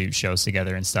still do shows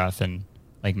together and stuff and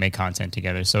like make content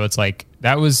together, so it's like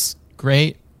that was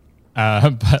great,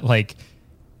 but like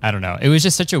I don't know, it was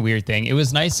just such a weird thing. It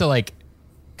was nice to like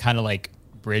kind of like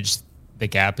bridge the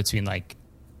gap between like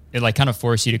it like kind of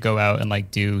forced you to go out and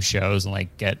like do shows and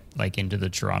like get like into the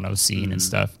Toronto scene and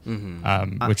stuff,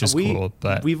 which is cool.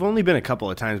 But we've only been a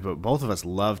couple of times, but both of us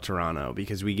love Toronto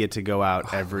because we get to go out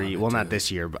not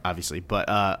this year obviously, but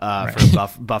for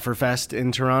Bufferfest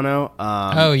in Toronto.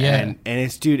 And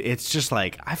it's just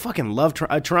like I fucking love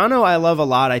Toronto. I love a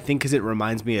lot, I think, because it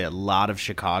reminds me a lot of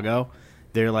Chicago.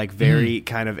 They're like very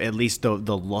kind of, at least the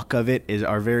look of it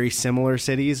are very similar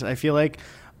cities, I feel like.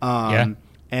 And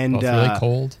both really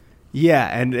cold. Yeah,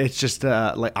 and it's just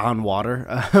like on water.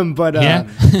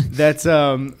 That's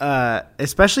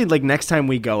especially like next time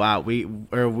we go out, we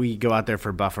go out there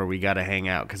for Buffer, we got to hang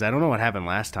out, because I don't know what happened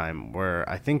last time, where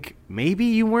I think maybe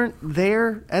you weren't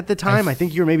there at the time. I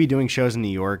think you were maybe doing shows in New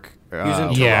York. He was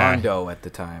in Toronto at the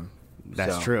time.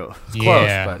 That's true. It's close,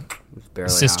 but it's barely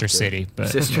sister city.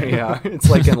 But it's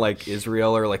like in like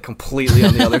Israel or like completely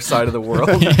on the other side of the world.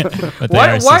 But they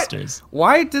are sisters.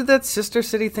 Why did that sister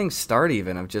city thing start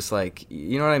even? Of just like,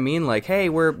 you know what I mean? Like, hey,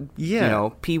 we're you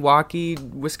know, Pewaukee,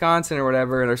 Wisconsin or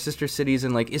whatever, and our sister cities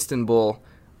in like Istanbul.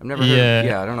 I've never heard.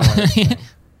 I don't know why.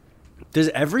 Does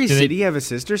every city have a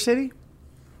sister city?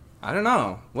 I don't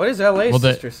know. What is LA's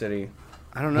sister city?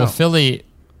 I don't know. Well,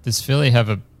 does Philly have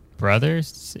a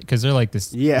brothers? Because they're like this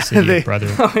city of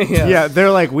brothers.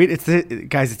 They're like,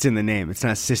 guys, it's in the name. It's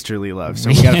not sisterly love. So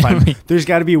we got to find, there's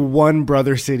got to be one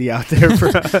brother city out there for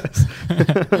us.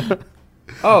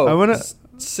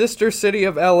 Sister city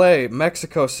of LA,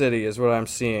 Mexico City is what I'm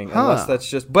seeing. Unless that's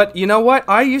just, but you know what?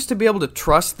 I used to be able to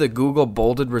trust the Google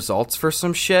bolded results for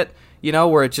some shit. You know,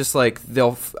 where it's just like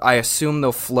I assume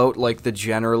they'll float like the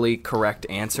generally correct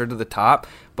answer to the top.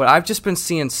 But I've just been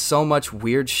seeing so much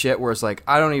weird shit where it's like,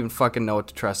 I don't even fucking know what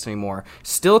to trust anymore.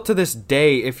 Still to this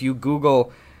day, if you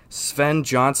Google Sven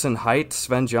Johnson height,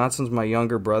 Sven Johnson's my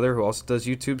younger brother who also does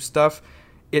YouTube stuff,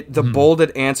 the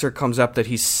bolded answer comes up that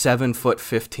he's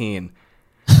 7'15".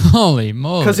 Holy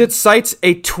moly. Because it cites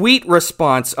a tweet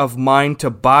response of mine to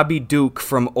Bobby Duke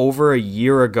from over a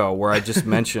year ago where I just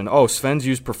mentioned, Sven's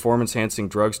used performance-enhancing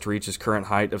drugs to reach his current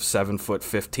height of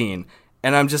 7'15".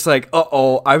 And I'm just like,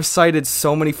 I've cited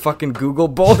so many fucking Google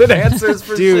bolded answers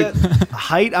for shit. Dude,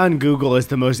 height on Google is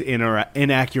the most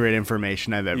inaccurate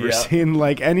information I've ever seen.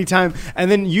 Like, anytime. And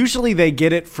then usually they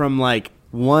get it from, like,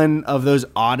 one of those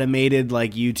automated,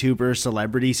 like, YouTuber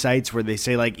celebrity sites where they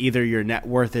say, like, either your net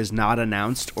worth is not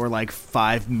announced or, like,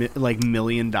 $5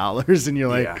 million. And you're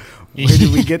like, where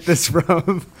did we get this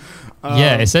from?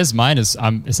 It says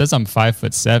it says I'm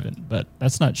 5'7", but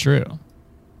that's not true.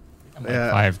 You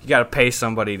got to pay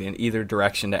somebody in either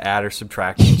direction to add or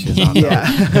subtract inches on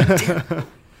those.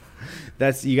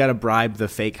 That's you got to bribe the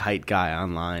fake height guy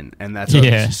online, and that's what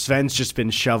Sven's just been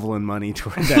shoveling money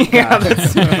toward that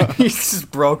guy. He's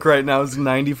just broke right now.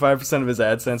 95% of his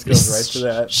AdSense goes right to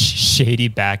that shady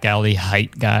back alley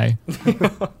height guy.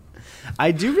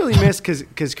 I do really miss because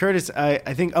Kurtis,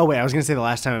 I think. Oh wait, I was gonna say the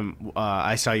last time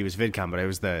I saw you was VidCon, but it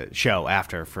was the show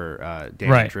after for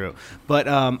Dan and Drew. But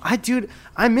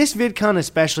I miss VidCon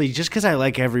especially just because I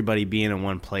like everybody being in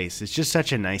one place. It's just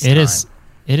such a nice time.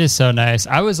 It is so nice.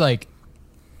 I was like,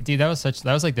 dude, that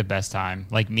was like the best time.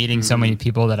 Like meeting so many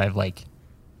people that I've like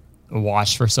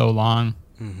watched for so long,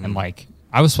 and like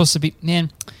I was supposed to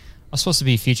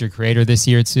be featured creator this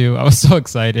year too. I was so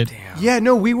excited. Damn. Yeah,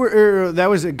 no, we were. That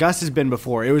was Gus has been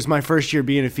before. It was my first year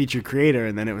being a featured creator,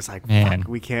 and then it was like, fuck,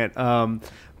 we can't.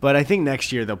 But I think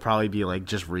next year they'll probably be like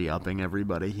just re-upping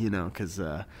everybody, because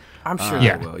I'm sure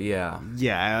they will. Yeah,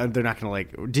 they're not gonna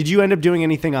like. Did you end up doing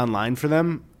anything online for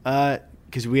them?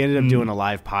 Because we ended up doing a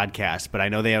live podcast, but I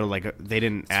know they had they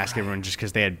didn't ask everyone just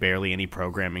because they had barely any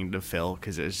programming to fill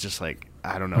because it was just like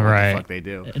I don't know what the fuck they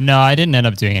do. No, I didn't end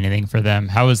up doing anything for them.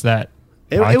 How was that?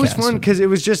 It was fun because it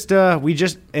was just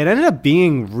it ended up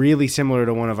being really similar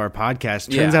to one of our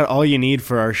podcasts. Turns out all you need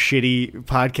for our shitty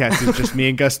podcast is just me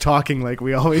and Gus talking like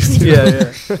we always do.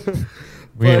 Yeah.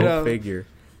 Weird figure.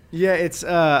 Yeah, it's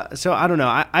so I don't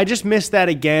know. I just missed that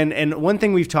again. And one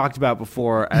thing we've talked about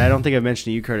before, and I don't think I've mentioned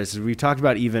to you, Kurtis, is we've talked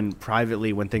about even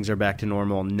privately when things are back to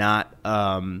normal, not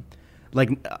aside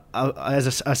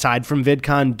from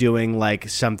VidCon, doing like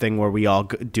something where we all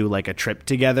do like a trip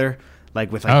together,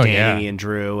 like with like Danny and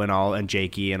Drew and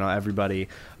Jakey and everybody,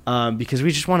 because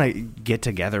we just want to get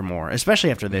together more,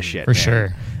 especially after this shit. For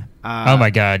sure. Oh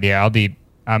my God, yeah,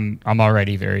 I'm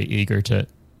already very eager to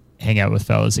hang out with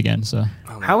fellas again. So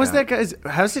how's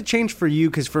it changed for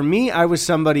you? Because for me, I was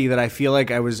somebody that I feel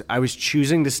like I was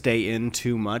choosing to stay in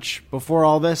too much before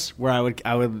all this, where I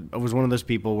was one of those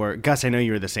people where, Gus, I know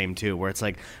you were the same too, where it's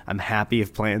like I'm happy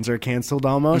if plans are canceled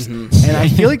almost. And I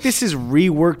feel like this has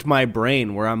reworked my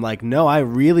brain where I'm like, no, I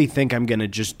really think I'm gonna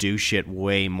just do shit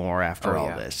way more after all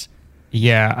this.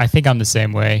 Yeah, I think I'm the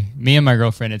same way. Me and my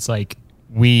girlfriend, it's like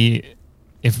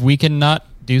if we can not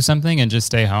do something and just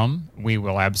stay home, we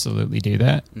will absolutely do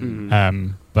that.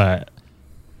 But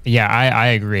yeah, I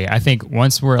agree. I think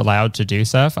once we're allowed to do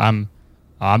stuff, I'm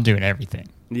doing everything.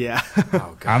 Yeah.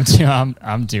 Oh, God.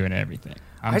 I'm doing everything.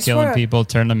 I'm killing people,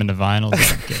 turning them into vinyls.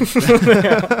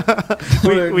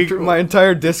 My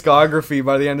entire discography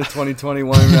by the end of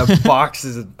 2021 have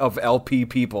boxes of LP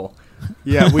people.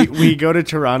 Yeah, we go to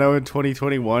Toronto in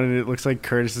 2021, and it looks like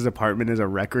Kurtis's apartment is a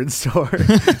record store.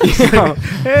 So,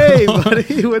 hey,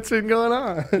 buddy, what's been going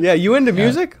on? Yeah, you into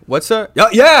music? What's up?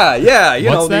 Yeah. You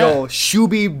know, the old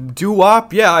shooby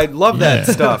doo-wop. Yeah, I love that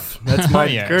stuff. That's my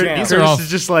jam. Kurtis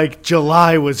is just like,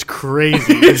 July was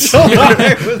crazy.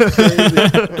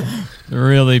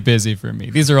 Really busy for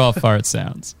me. These are all fart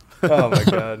sounds. Oh, my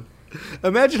God.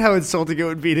 Imagine how insulting it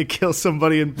would be to kill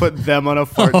somebody and put them on a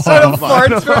fart sound.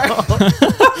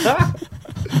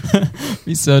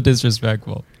 Be so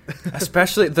disrespectful.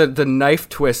 Especially the knife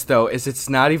twist, though, is it's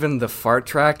not even the fart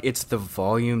track, it's the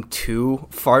volume 2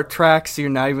 fart track, so you're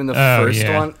not even the first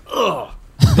one. Ugh.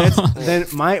 Then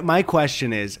my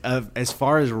question is, as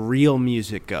far as real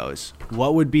music goes,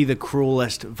 what would be the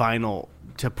cruelest vinyl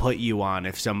to put you on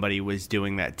if somebody was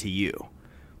doing that to you?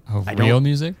 Real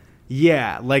music?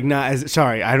 Yeah, like not as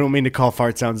sorry, I don't mean to call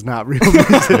fart sounds not real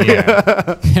music.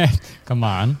 Come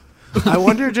on. I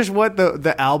wonder just what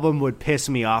the album would piss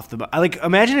me off the most. Like,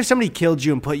 imagine if somebody killed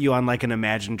you and put you on like an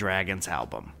Imagine Dragons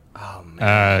album. Oh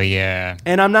man. Oh yeah.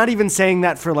 And I'm not even saying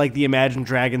that for like the Imagine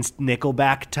Dragons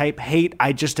Nickelback type hate.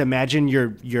 I just imagine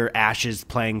your ashes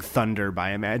playing Thunder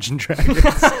by Imagine Dragons.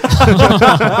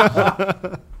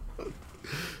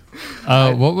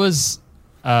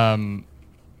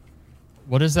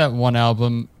 What is that one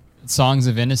album, Songs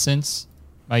of Innocence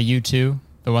by U2?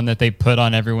 The one that they put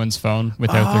on everyone's phone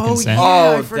without their consent?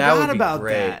 Yeah, I forgot about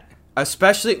that.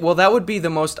 Especially, that would be the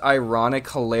most ironic,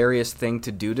 hilarious thing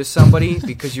to do to somebody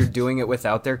because you're doing it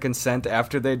without their consent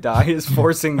after they die, is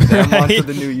forcing them onto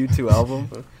the new U2 album.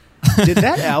 Did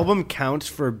that album count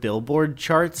for Billboard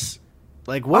charts?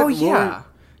 Like what? Oh, yeah.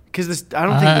 Because I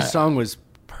don't think the song was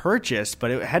purchased,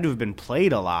 but it had to have been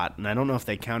played a lot, and I don't know if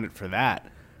they counted for that.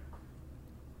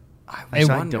 I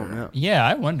don't know. Yeah,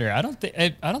 I wonder. I don't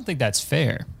think that's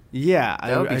fair. Yeah,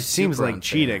 That would be it seems super like unfair.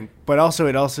 cheating, but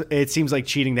it seems like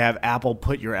cheating to have Apple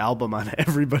put your album on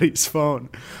everybody's phone.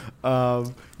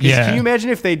 'Cause Yeah. Can you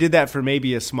imagine if they did that for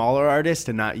maybe a smaller artist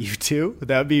and not you two?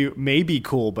 That would be maybe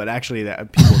cool, but actually,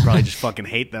 that people would probably just fucking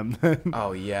hate them.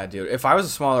 Oh yeah, dude. If I was a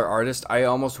smaller artist, I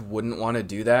almost wouldn't want to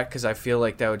do that because I feel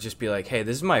like that would just be like, hey,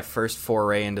 this is my first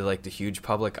foray into like the huge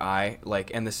public eye,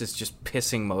 like, and this is just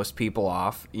pissing most people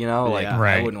off, you know? Like, Yeah. I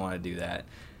Right. wouldn't want to do that.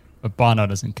 But Bono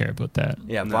doesn't care about that.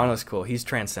 Yeah, No. Bono's cool. He's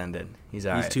transcended. He's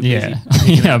alright. too busy. Yeah,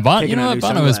 taking yeah. out- You taking know out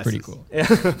what? new Bono is pretty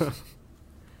sunglasses. cool.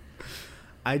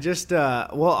 I just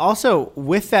well, also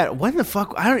with that, when the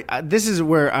fuck? This is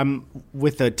where I'm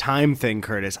with the time thing,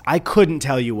 Curtis. I couldn't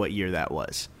tell you what year that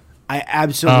was. I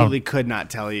absolutely could not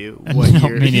tell you what No,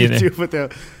 year. me you neither. do with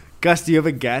the Gus, do you have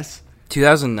a guess?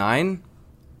 2009?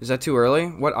 Is that too early?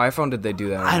 What iPhone did they do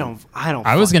that on? I don't.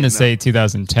 I was fucking gonna know. say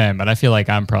 2010, but I feel like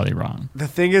I'm probably wrong. The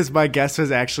thing is, my guess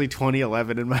was actually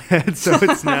 2011 in my head, so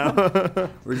it's now.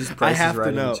 We're just I prices have to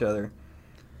right know. each other.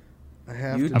 I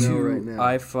have YouTube, to know right now.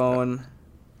 iPhone,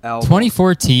 album.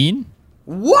 2014?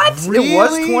 What? It was Really?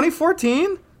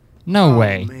 2014? No Oh,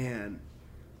 way. man.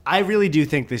 I really do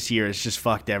think this year has just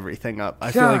fucked everything up.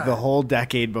 I feel like God. the whole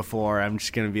decade before, I'm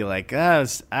just gonna be like, I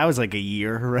was like a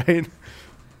year, right?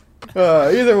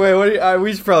 Either way,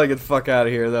 we should probably get the fuck out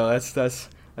of here, though. That's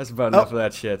about enough of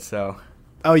that shit. So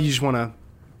Oh, you just wanna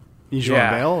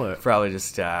bail? Or? probably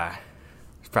just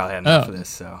probably had enough Oh. of this.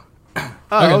 So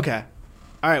Oh, okay.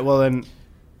 All right. Well then,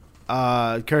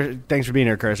 thanks for being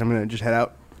here, Curtis. I'm gonna just head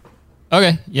out.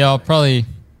 Okay, yeah, I'll probably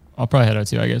head out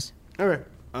too, I guess. Okay.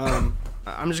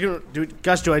 I'm just gonna do it.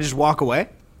 Gus, do I just walk away?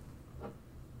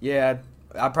 yeah,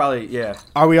 I probably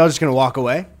Are we all just gonna walk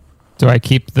away? Do I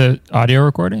keep the audio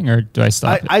recording or do I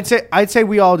stop it? I'd say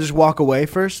we all just walk away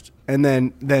first, and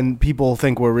then people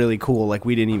think we're really cool, like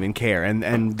we didn't even care,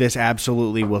 and this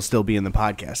absolutely will still be in the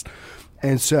podcast.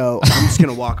 And so I'm just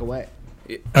gonna walk away.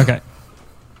 Okay.